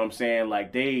 you know what I'm saying?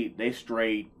 Like, they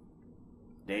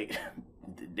said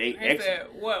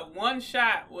what, one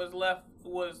shot was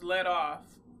let off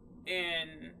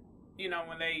in, you know,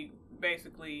 when they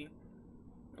basically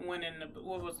went in the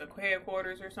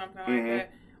headquarters or something like Mm-hmm.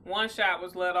 that. One shot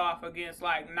was let off against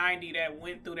like 90 that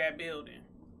went through that building.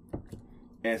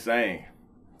 Insane.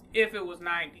 If it was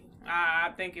 90.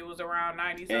 I think it was around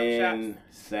 90 some shots.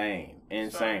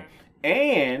 Insane.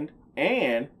 And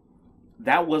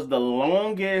that was the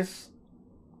longest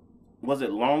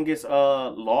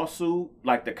lawsuit,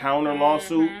 like the counter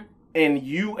lawsuit in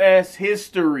U.S.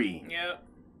 history. Yep.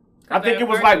 I think it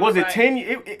was like, was it 10?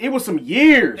 It was some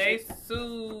years. They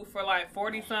sued for like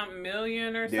 40-something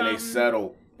million or then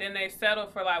something. Then they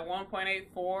settled for like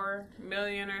 1.84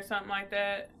 million or something like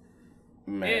that.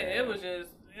 Man. It was just,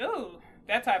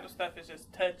 that type of stuff is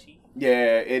just touchy.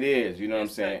 Yeah, it is. You know what I'm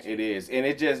saying? Touchy. It is. And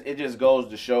it just goes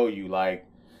to show you, like,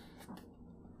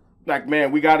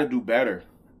 man, we got to do better.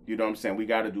 You know what I'm saying? We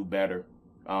got to do better.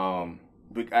 And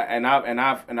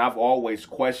I've always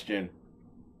questioned,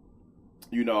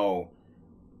 you know,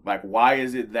 like, why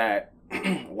is it that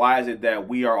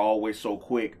we are always so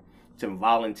quick to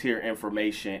volunteer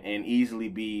information and easily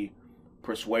be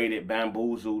persuaded,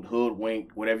 bamboozled,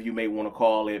 hoodwinked, whatever you may want to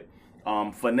call it,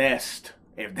 finessed,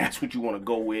 if that's what you want to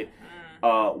go with.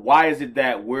 Why is it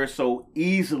that we're so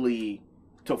easily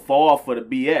to fall for the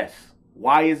BS?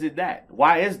 Why is it that?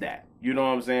 Why is that? You know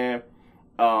what I'm saying?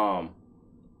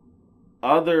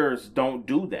 Others don't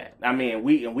do that. I mean,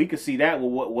 we could see that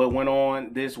with what went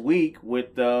on this week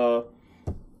with the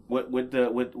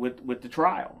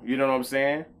trial. You know what I'm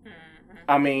saying?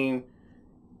 I mean,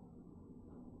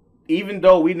 even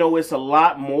though we know it's a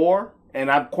lot more, and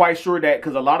I'm quite sure that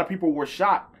because a lot of people were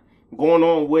shocked going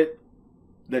on with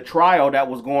the trial that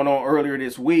was going on earlier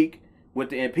this week with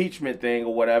the impeachment thing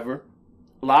or whatever.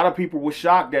 A lot of people were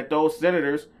shocked that those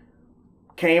senators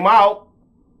came out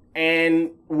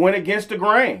and went against the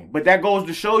grain. But that goes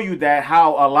to show you that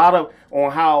how other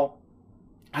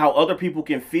people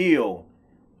can feel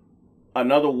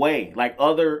another way. Like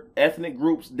other ethnic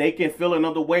groups, they can feel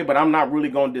another way, but I'm not really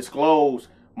going to disclose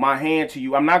my hand to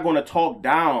you. I'm not going to talk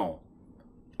down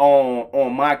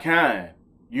on my kind,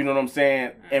 you know what I'm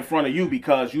saying, in front of you,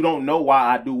 because you don't know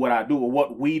why I do what I do or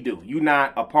what we do. You're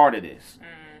not a part of this.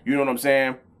 You know what I'm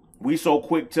saying? We so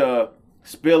quick to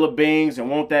spill the beans and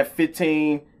want that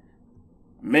 15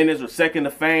 minutes or second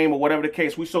of fame or whatever the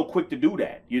case. We so quick to do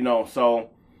that, you know. So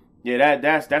yeah,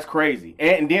 that's crazy.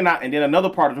 And then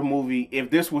another part of the movie, if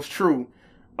this was true,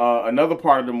 Another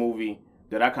part of the movie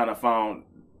that I kind of found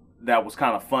that was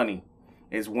kind of funny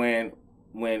is when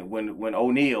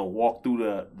O'Neal walked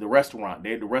through the restaurant.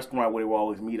 They had the restaurant where they would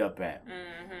always meet up at.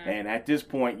 Mm-hmm. And at this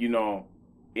point, you know,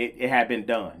 it had been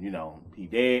done. You know, he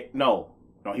dead. No,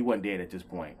 he wasn't dead at this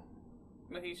point.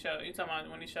 But you talking about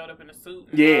when he showed up in a suit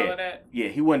and all of that? Yeah,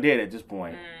 he wasn't dead at this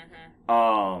point.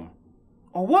 Mm-hmm.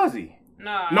 Or was he?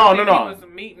 No. No. He was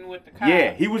meeting with the cop.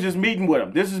 Yeah, he was just meeting with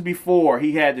him. This is before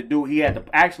this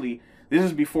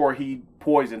is before he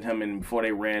poisoned him and before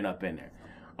they ran up in there.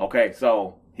 Okay,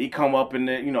 so he come up in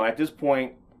there, you know, at this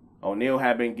point, O'Neal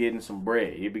had been getting some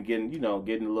bread. He'd been getting, you know,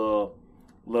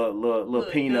 little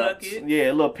peanuts. Nuggets.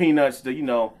 Yeah, little peanuts to, you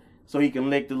know, so he can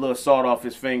lick the little salt off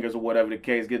his fingers or whatever the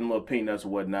case, getting little peanuts or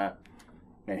whatnot.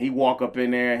 And he walk up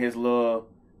in there in his little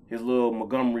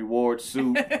Montgomery Ward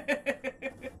suit.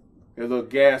 His little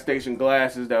gas station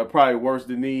glasses that were probably worse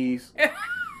than these.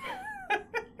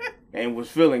 And was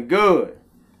feeling good.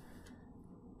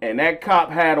 And that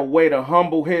cop had a way to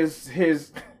humble his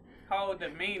whole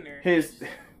demeanor.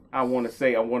 I want to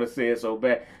say it so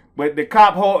bad. But the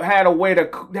cop had a way to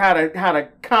how to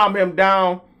calm him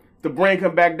down, to bring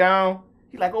him back down.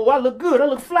 He's like, "Oh, I look good. I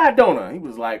look fly, don't I?" He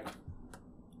was like,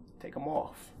 "Take them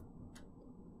off."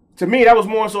 To me, that was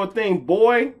more so a thing.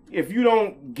 Boy, if you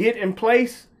don't get in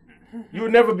place,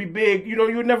 you'll never be big. You know,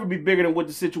 you'll never be bigger than what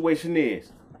the situation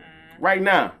is right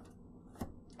now.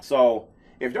 So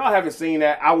if y'all haven't seen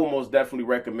that, I will most definitely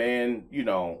recommend, you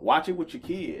know, watch it with your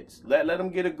kids. Let them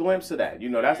get a glimpse of that. You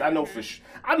know, I know for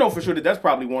sure that that's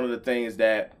probably one of the things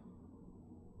that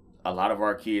a lot of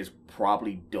our kids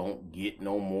probably don't get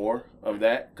no more of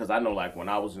that. Because I know, like, when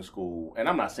I was in school, and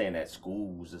I'm not saying that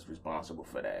schools is responsible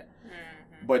for that,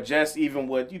 but just even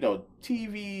with, you know,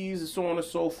 TVs and so on and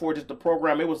so forth, just the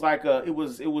program, it was like it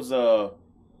was a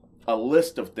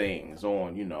list of things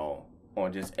on, you know,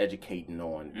 on just educating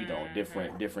on, you know,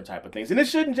 different type of things. And it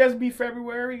shouldn't just be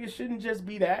February. It shouldn't just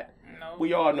be that. No.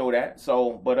 We all know that.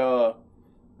 So, but,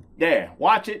 yeah,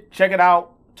 watch it, check it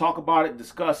out, talk about it,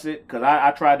 discuss it. Because I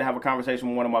tried to have a conversation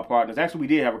with one of my partners. Actually, we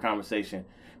did have a conversation.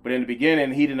 But in the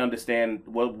beginning, he didn't understand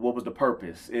what was the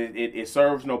purpose. It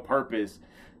serves no purpose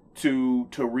to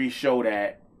re-show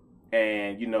that.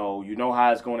 And, you know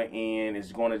how it's going to end.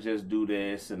 It's going to just do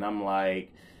this. And I'm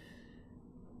like,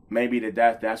 maybe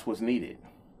that's what's needed.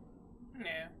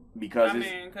 Yeah. Because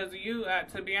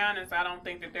to be honest, I don't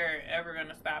think that they're ever going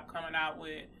to stop coming out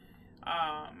with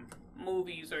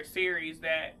movies or series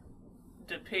that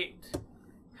depict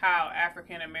how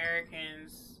African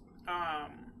Americans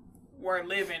were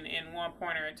living in one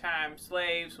point or a time,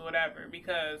 slaves, whatever.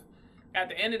 Because at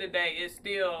the end of the day, it's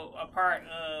still a part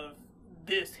of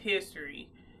this history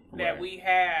that we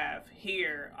have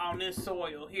here on this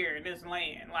soil, here in this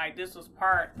land. Like, this was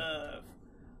part of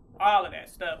all of that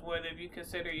stuff, whether if you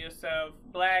consider yourself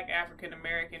Black, African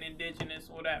American, Indigenous,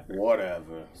 whatever.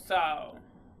 So,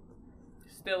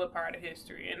 still a part of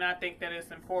history. And I think that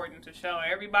it's important to show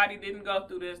everybody didn't go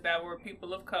through this that were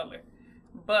people of color.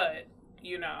 But,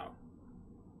 you know,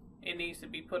 it needs to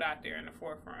be put out there in the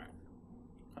forefront.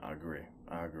 I agree.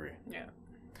 Yeah.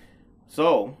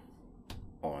 So,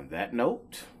 on that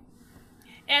note,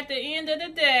 at the end of the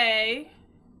day,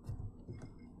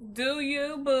 do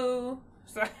you, boo?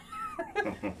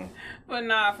 But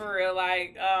nah, for real,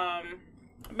 like,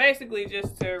 basically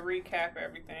just to recap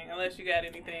everything, unless you got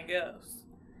anything else.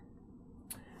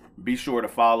 Be sure to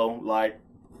follow, like,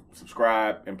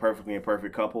 subscribe, Imperfectly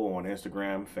Imperfect Couple on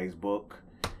Instagram, Facebook,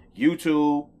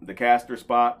 YouTube, The Caster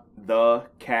Spot.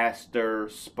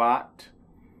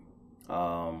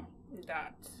 And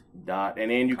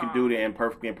then you can do the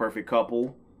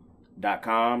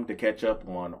imperfectlyimperfectcouple.com to catch up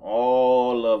on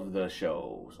all of the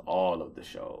shows.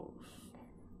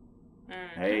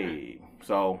 Hey,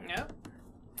 so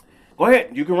go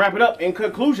ahead. You can wrap it up. In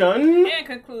conclusion,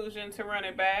 to run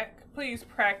it back, please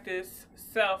practice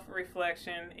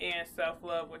self-reflection and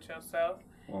self-love with yourself.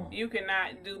 You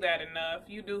cannot do that enough.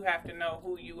 You do have to know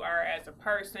who you are as a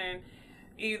person.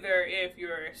 Either if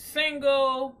you're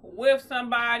single, with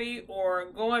somebody, or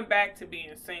going back to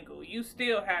being single, you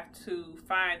still have to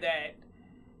find that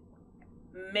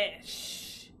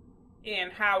mesh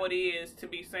in how it is to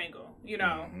be single. You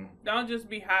know, don't just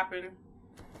be hopping,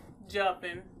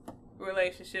 jumping,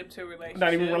 relationship to relationship.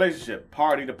 Not even relationship,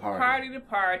 party to party. Party to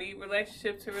party,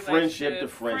 relationship to relationship. Friendship to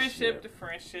friendship. Friendship to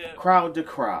friendship. Crowd to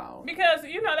crowd. Because,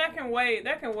 you know, that can weigh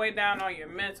down on your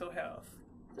mental health.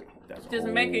 That's just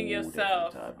making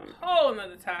yourself a whole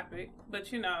nother topic,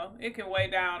 but you know, it can weigh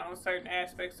down on certain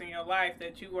aspects in your life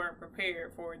that you weren't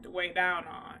prepared for it to weigh down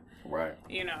on. Right.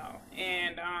 You know,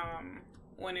 and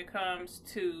when it comes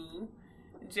to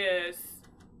just,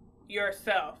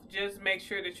 yourself. Just make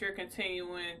sure that you're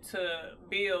continuing to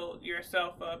build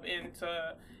yourself up and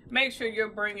to make sure you're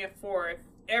bringing forth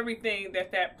everything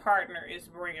that partner is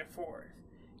bringing forth.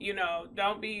 You know,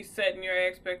 don't be setting your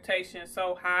expectations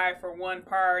so high for one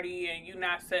party and you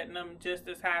not setting them just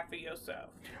as high for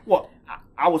yourself. Well,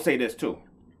 I would say this too.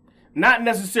 Not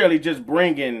necessarily just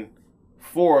bringing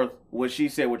forth what she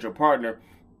said with your partner.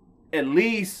 At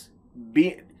least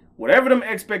be whatever them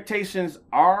expectations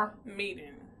are.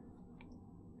 Meeting.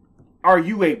 Are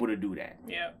you able to do that?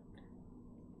 Yep.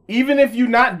 Even if you're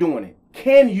not doing it,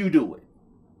 can you do it?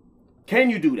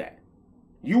 Can you do that?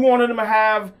 You wanted them to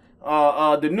have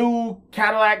the new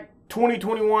Cadillac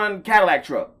 2021 Cadillac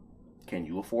truck. Can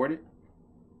you afford it?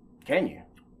 Can you?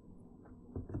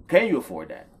 Can you afford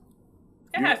that?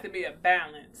 It has to be a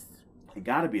balance. It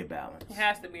got to be a balance. It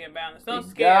has to be a balance.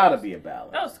 It got to be a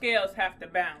balance. Those scales have to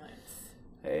balance.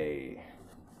 Hey.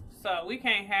 So we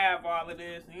can't have all of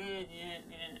this.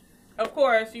 Of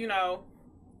course, you know,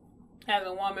 as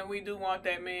a woman, we do want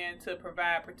that man to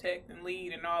provide, protect, and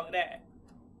lead and all of that.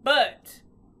 But,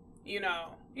 you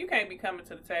know, you can't be coming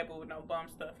to the table with no bum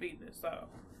stuff either. So,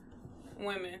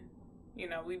 women, you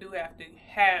know, we do have to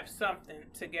have something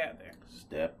together.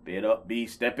 Step it up, B.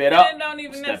 Step it up. It don't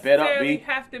even Step it up, necessarily B.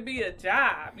 have to be a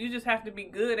job. You just have to be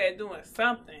good at doing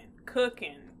something.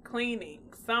 Cooking, cleaning,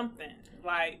 something.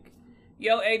 Like,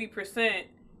 your 80%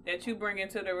 that you bring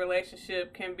into the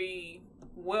relationship can be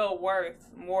well worth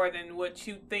more than what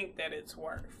you think that it's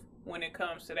worth when it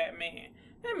comes to that man.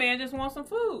 That man just wants some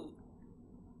food.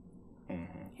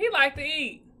 Mm-hmm. He like to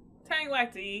eat. Tank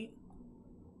like to eat.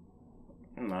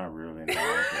 Not really.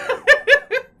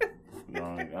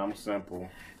 No, I'm simple.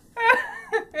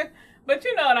 But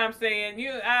you know what I'm saying.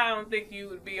 I don't think you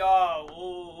would be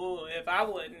all if I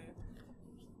wasn't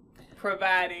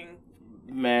providing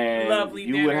lovely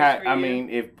you would have. for you. I mean,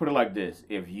 if put it like this: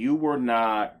 if you were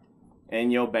not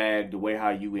in your bag the way how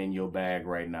you in your bag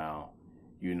right now,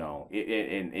 you know,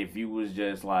 and if you was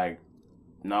just like,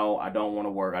 no, I don't want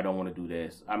to work, I don't want to do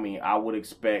this. I mean, I would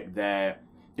expect that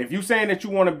if you saying that you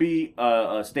want to be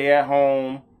a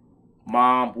stay-at-home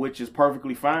mom, which is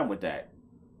perfectly fine with that,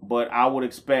 but I would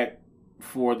expect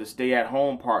for the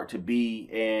stay-at-home part to be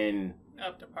in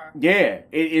up to par. Yeah,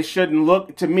 it shouldn't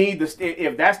look to me.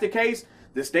 If that's the case,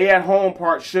 the stay-at-home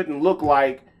part shouldn't look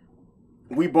like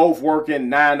we both working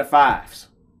 9 to 5s.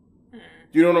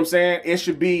 You know what I'm saying? It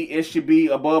should be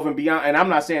above and beyond. And I'm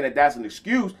not saying that that's an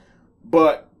excuse,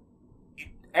 but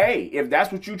hey, if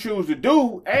that's what you choose to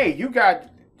do, hey, you got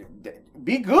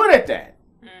be good at that.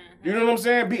 You know what I'm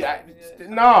saying? You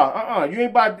ain't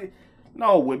about to,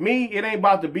 no, with me, it ain't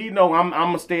about to be no, I'm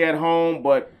gonna stay at home,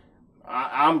 but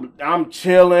I'm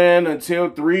chilling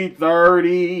until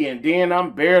 3:30 and then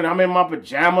I'm in my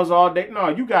pajamas all day. No,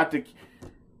 you got to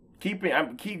keep it. I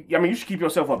mean, you should keep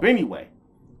yourself up anyway.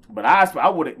 But I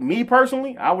would, me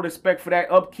personally, I would expect for that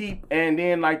upkeep and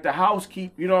then like the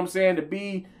housekeep, you know what I'm saying, to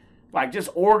be like just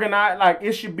organized. Like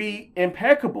it should be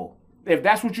impeccable if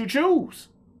that's what you choose.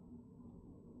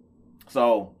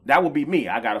 So that would be me.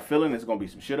 I got a feeling there's gonna be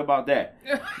some shit about that.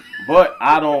 But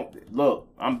I don't look.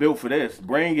 I'm built for this.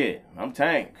 Bring it. I'm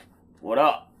Tank. What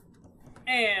up?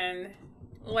 And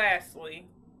lastly,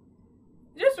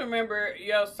 just remember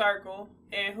your circle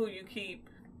and who you keep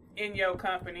in your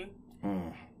company.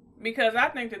 Because I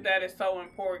think that is so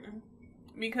important.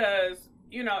 Because,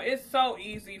 you know, it's so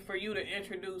easy for you to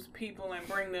introduce people and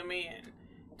bring them in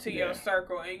to your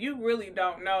circle. And you really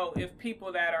don't know if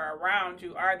people that are around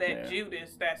you are that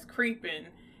Judas that's creeping,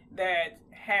 that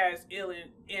has ill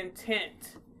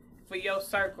intent for your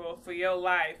circle, for your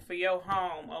life, for your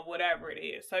home, or whatever it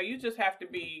is. So you just have to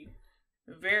be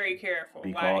very careful.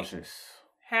 Be cautious.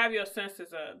 Have your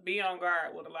senses up. Be on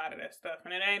guard with a lot of that stuff.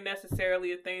 And it ain't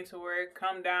necessarily a thing to where it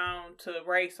come down to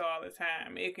race all the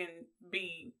time. It can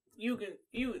be,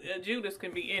 Judas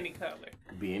can be any color.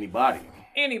 Could be anybody.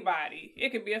 Anybody. It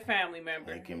could be a family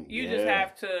member. You just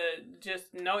have to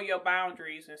just know your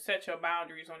boundaries and set your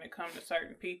boundaries when it comes to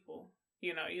certain people.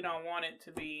 You know, you don't want it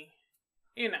to be,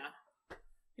 you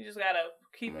just gotta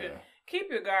keep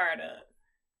your guard up.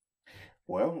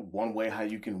 Well, one way how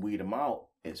you can weed them out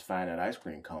is find that ice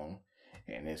cream cone,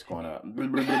 and it's gonna.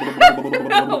 Whatever.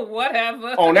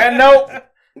 On that note,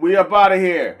 we up out of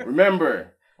here.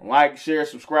 Remember, like, share,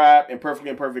 subscribe.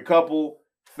 Imperfectly Imperfect Couple.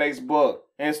 Facebook,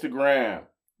 Instagram,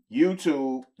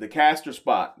 YouTube. The Caster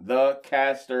Spot. The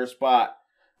Caster Spot.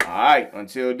 All right.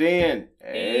 Until then,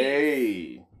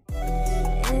 hey.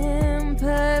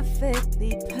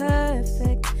 Imperfectly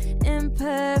perfect.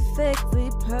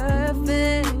 Imperfectly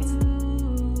perfect.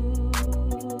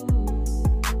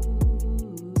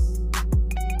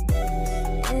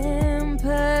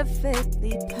 Imperfect.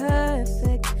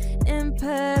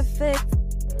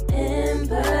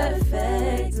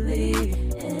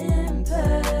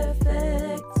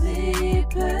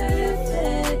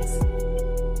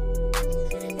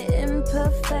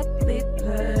 imperfect,